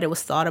know that it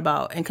was thought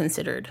about and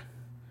considered.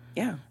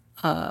 Yeah.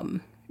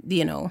 And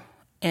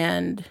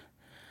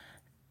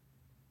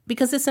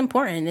because it's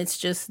important. It's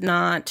just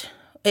not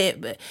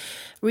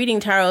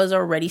reading tarot is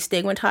already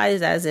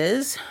stigmatized as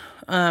is.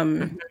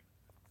 And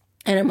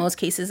in most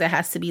cases, it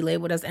has to be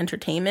labeled as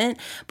entertainment.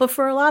 But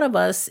for a lot of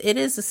us, it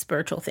is a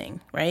spiritual thing,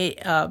 right?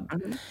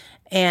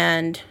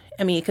 And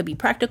I mean, it could be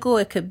practical.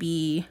 It could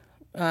be,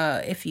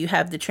 if you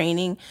have the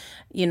training,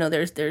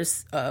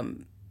 there's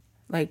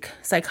like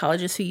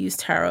psychologists who use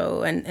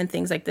tarot and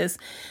things like this.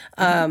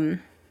 But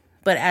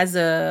as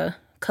a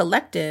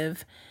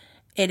collective,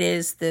 it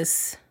is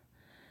this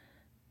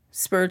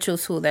spiritual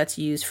tool that's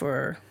used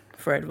for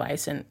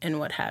advice and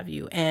what have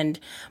you.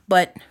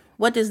 But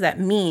what does that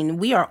mean?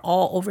 We are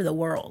all over the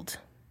world.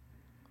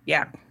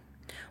 Yeah.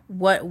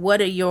 What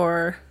are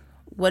your,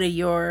 what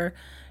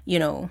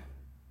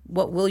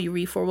will you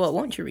read for? What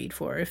won't you read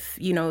for? If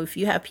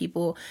you have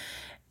people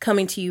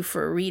coming to you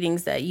for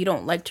readings that you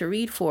don't like to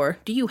read for,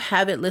 do you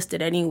have it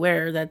listed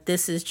anywhere that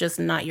this is just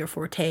not your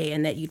forte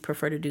and that you'd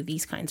prefer to do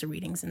these kinds of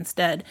readings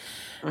instead?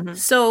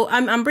 So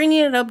I'm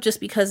bringing it up just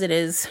because it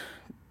is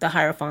the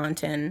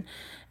Hierophant, and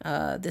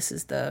this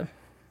is the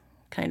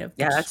kind of...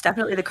 Yeah, that's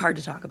definitely the card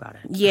to talk about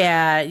it.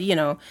 Yeah,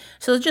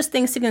 so just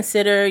things to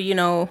consider.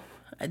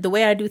 The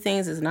way I do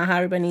things is not how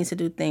everybody needs to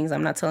do things.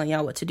 I'm not telling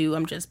y'all what to do.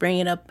 I'm just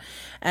bringing it up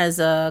as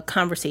a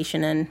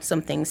conversation and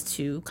some things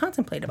to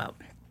contemplate about.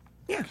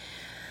 Yeah.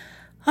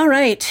 All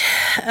right.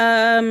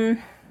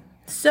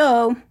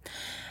 So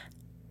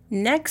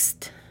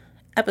next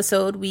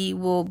episode, we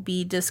will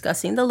be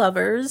discussing the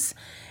Lovers,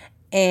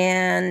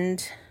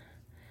 and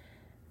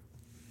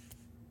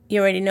you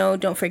already know,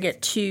 don't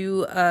forget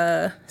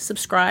to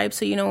subscribe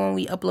so you know when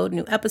we upload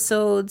new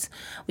episodes.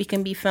 We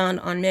can be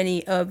found on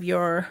many of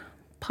your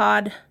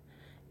pod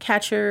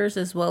catchers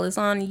as well as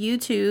on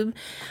YouTube.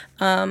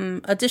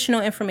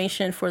 Additional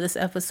information for this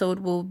episode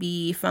will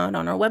be found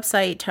on our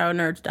website,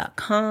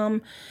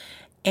 tarotnerds.com.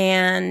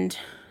 And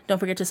don't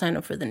forget to sign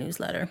up for the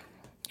newsletter.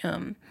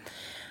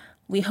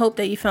 We hope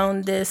that you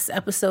found this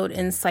episode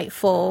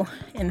insightful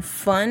and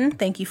fun.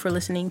 Thank you for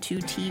listening to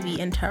TV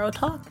and Tarot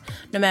Talk.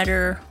 No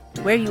matter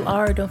where you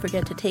are, don't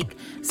forget to take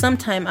some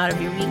time out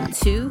of your week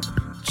to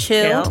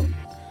chill,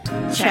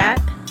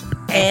 chat,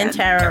 and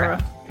tarot.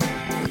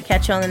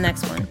 Catch you on the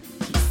next one.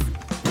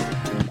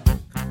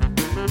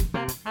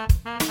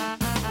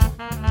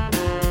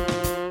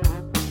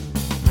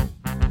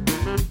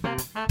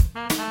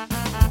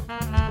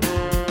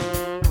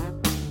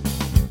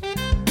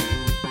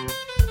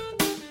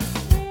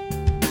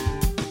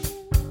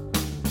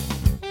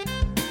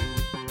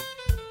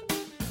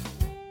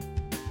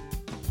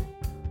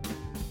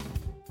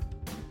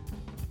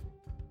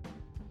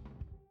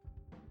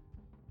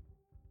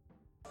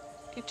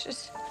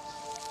 Just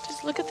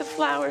look at the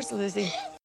flowers, Lizzie.